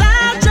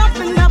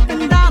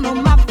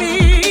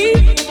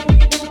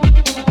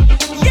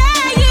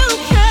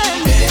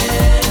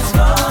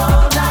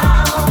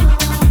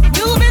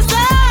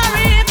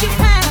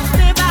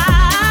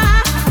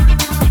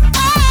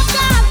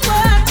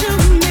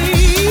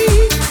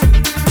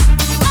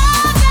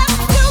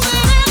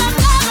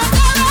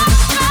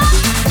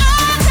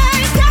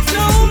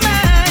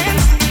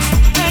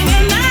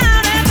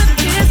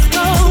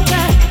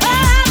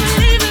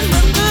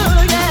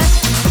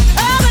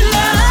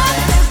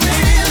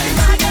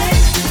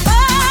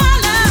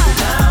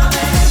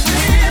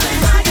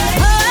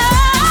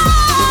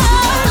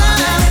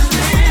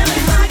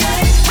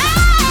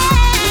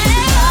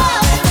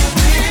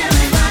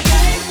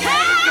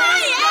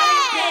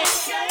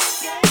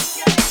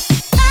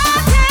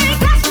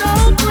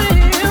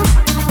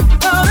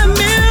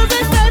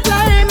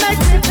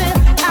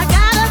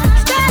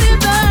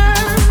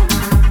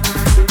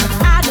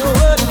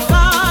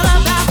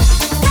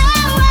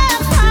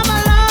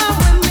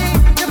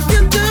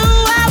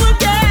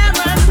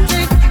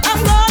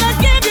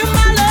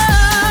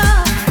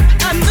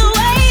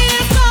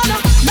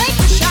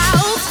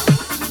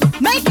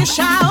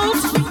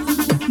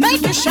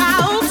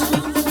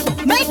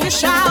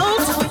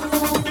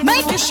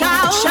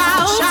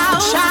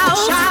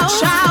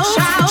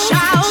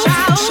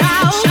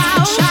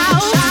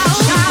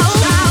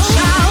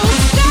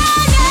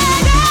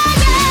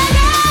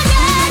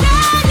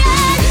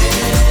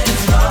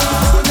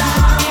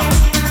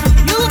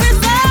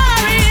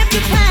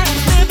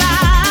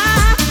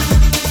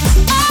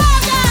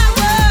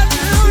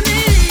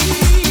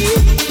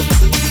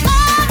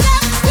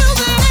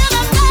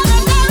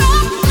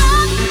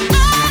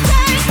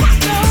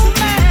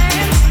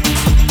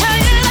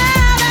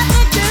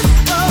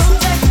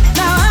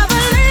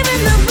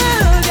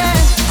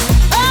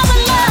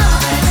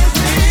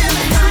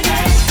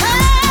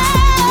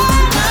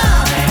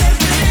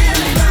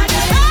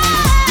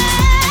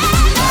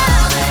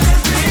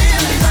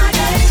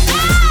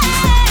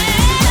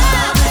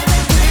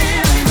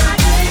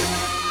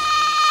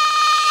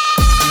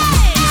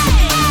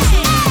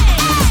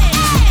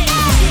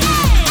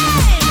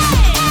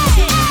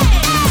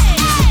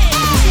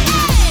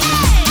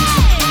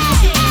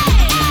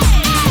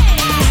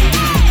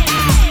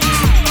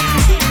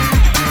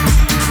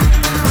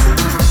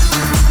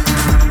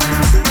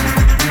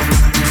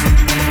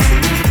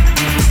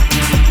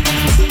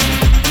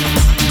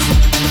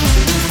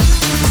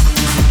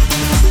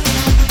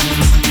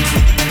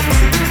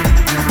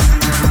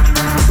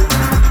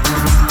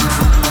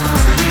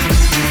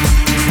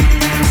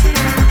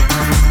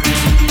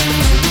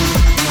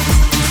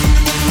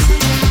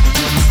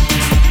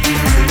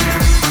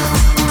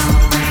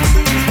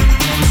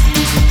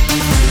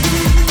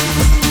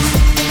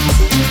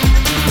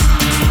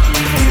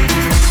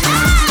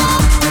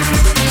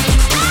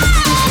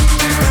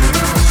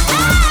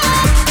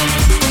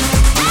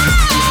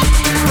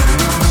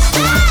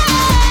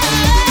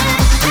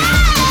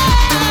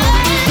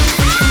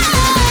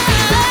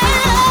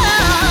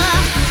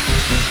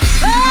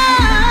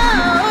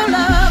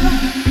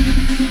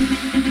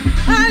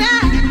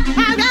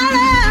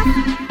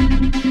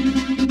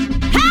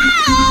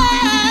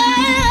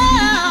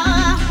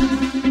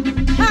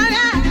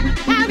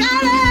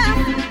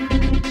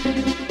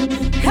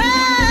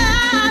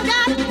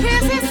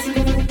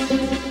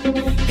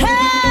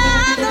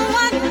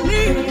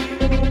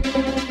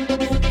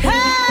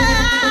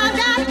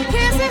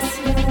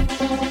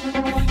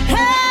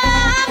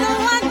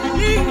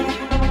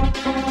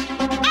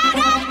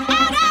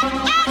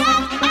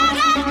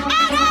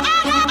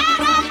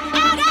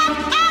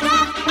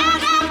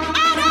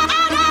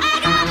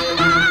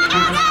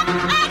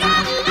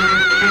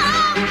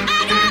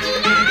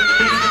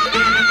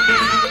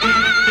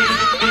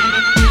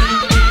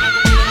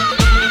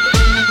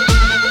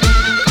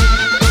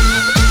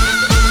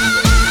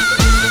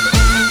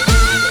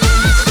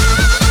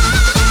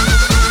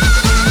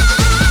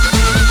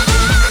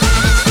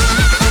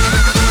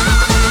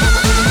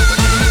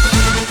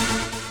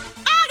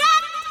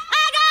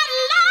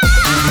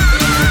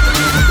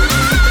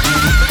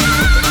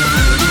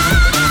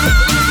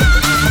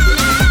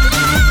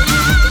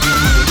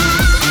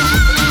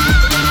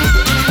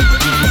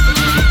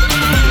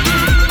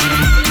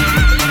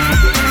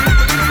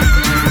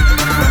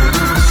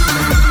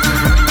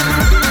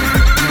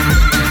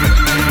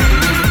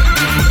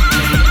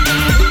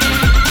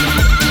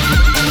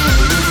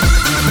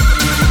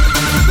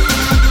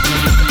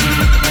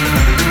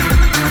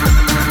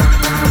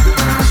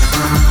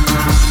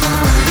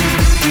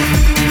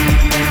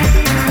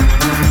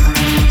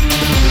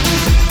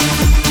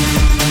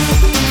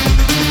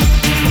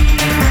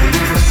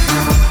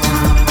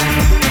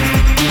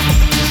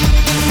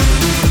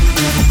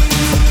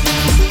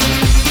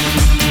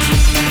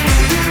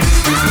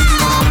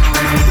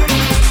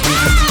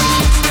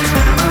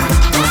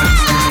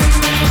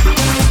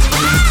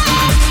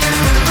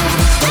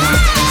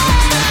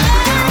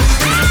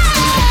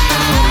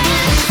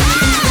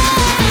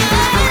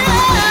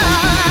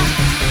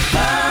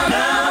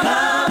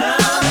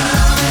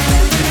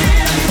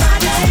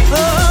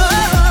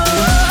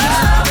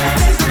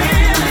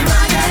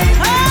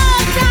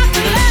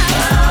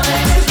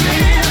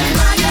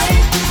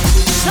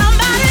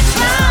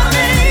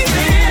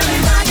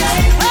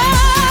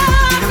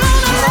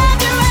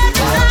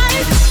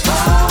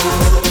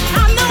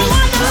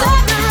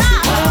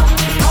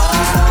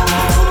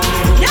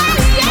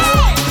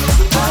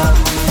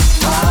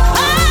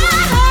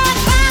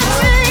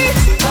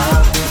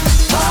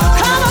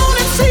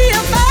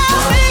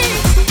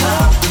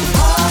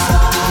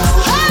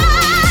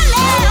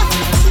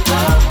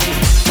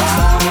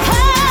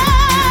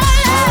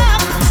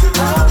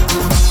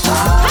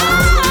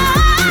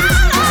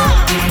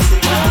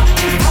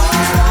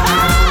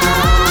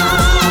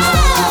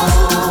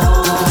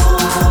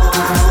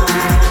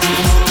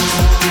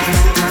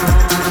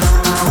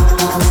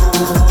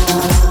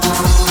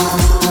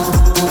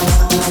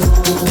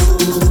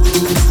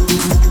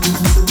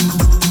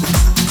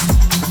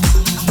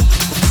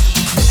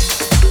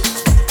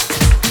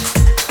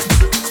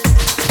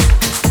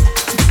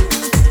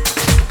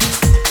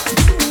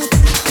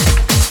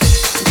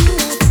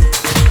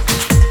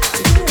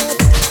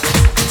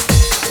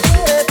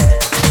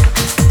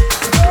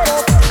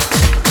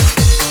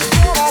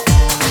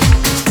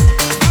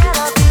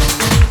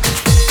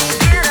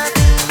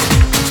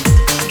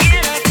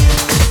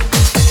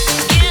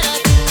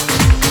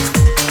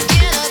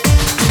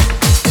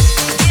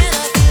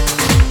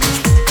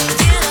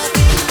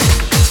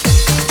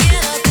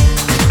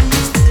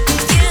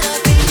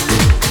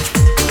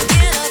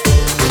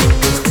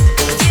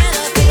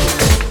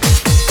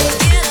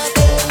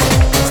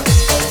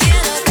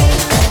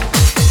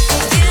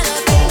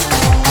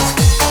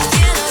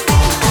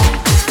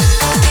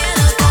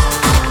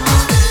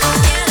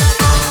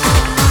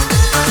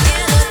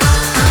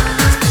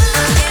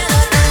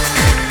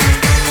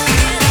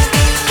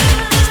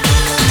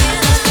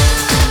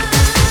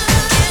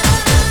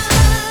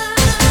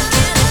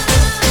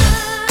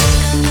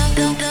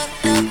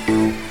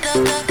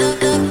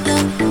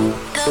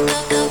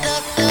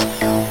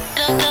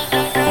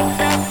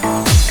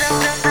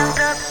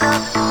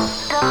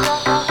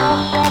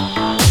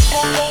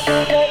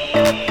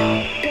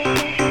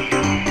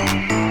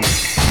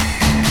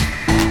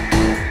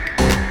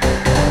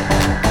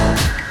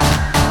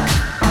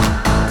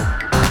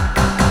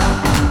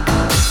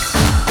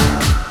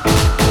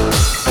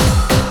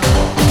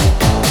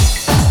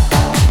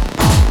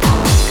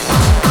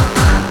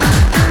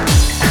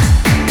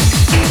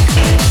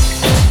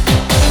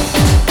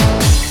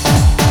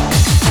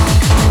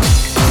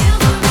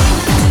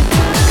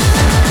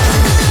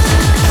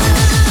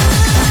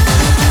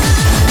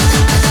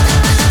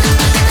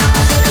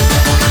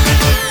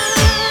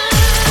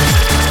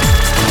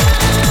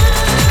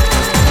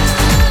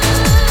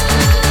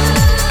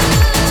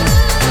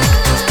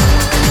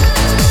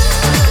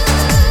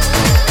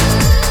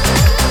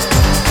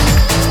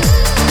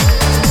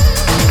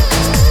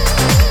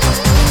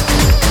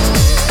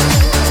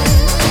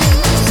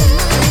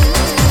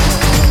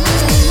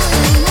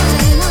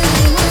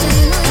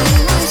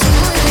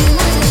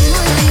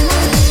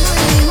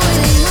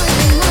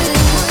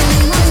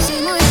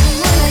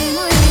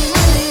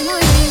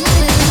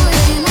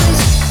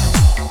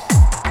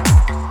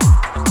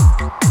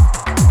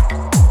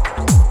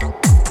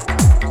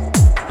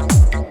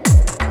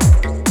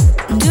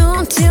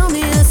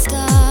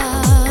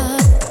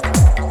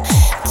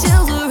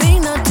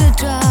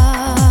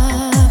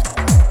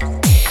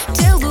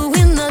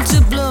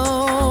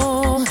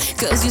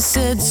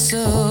said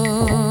so.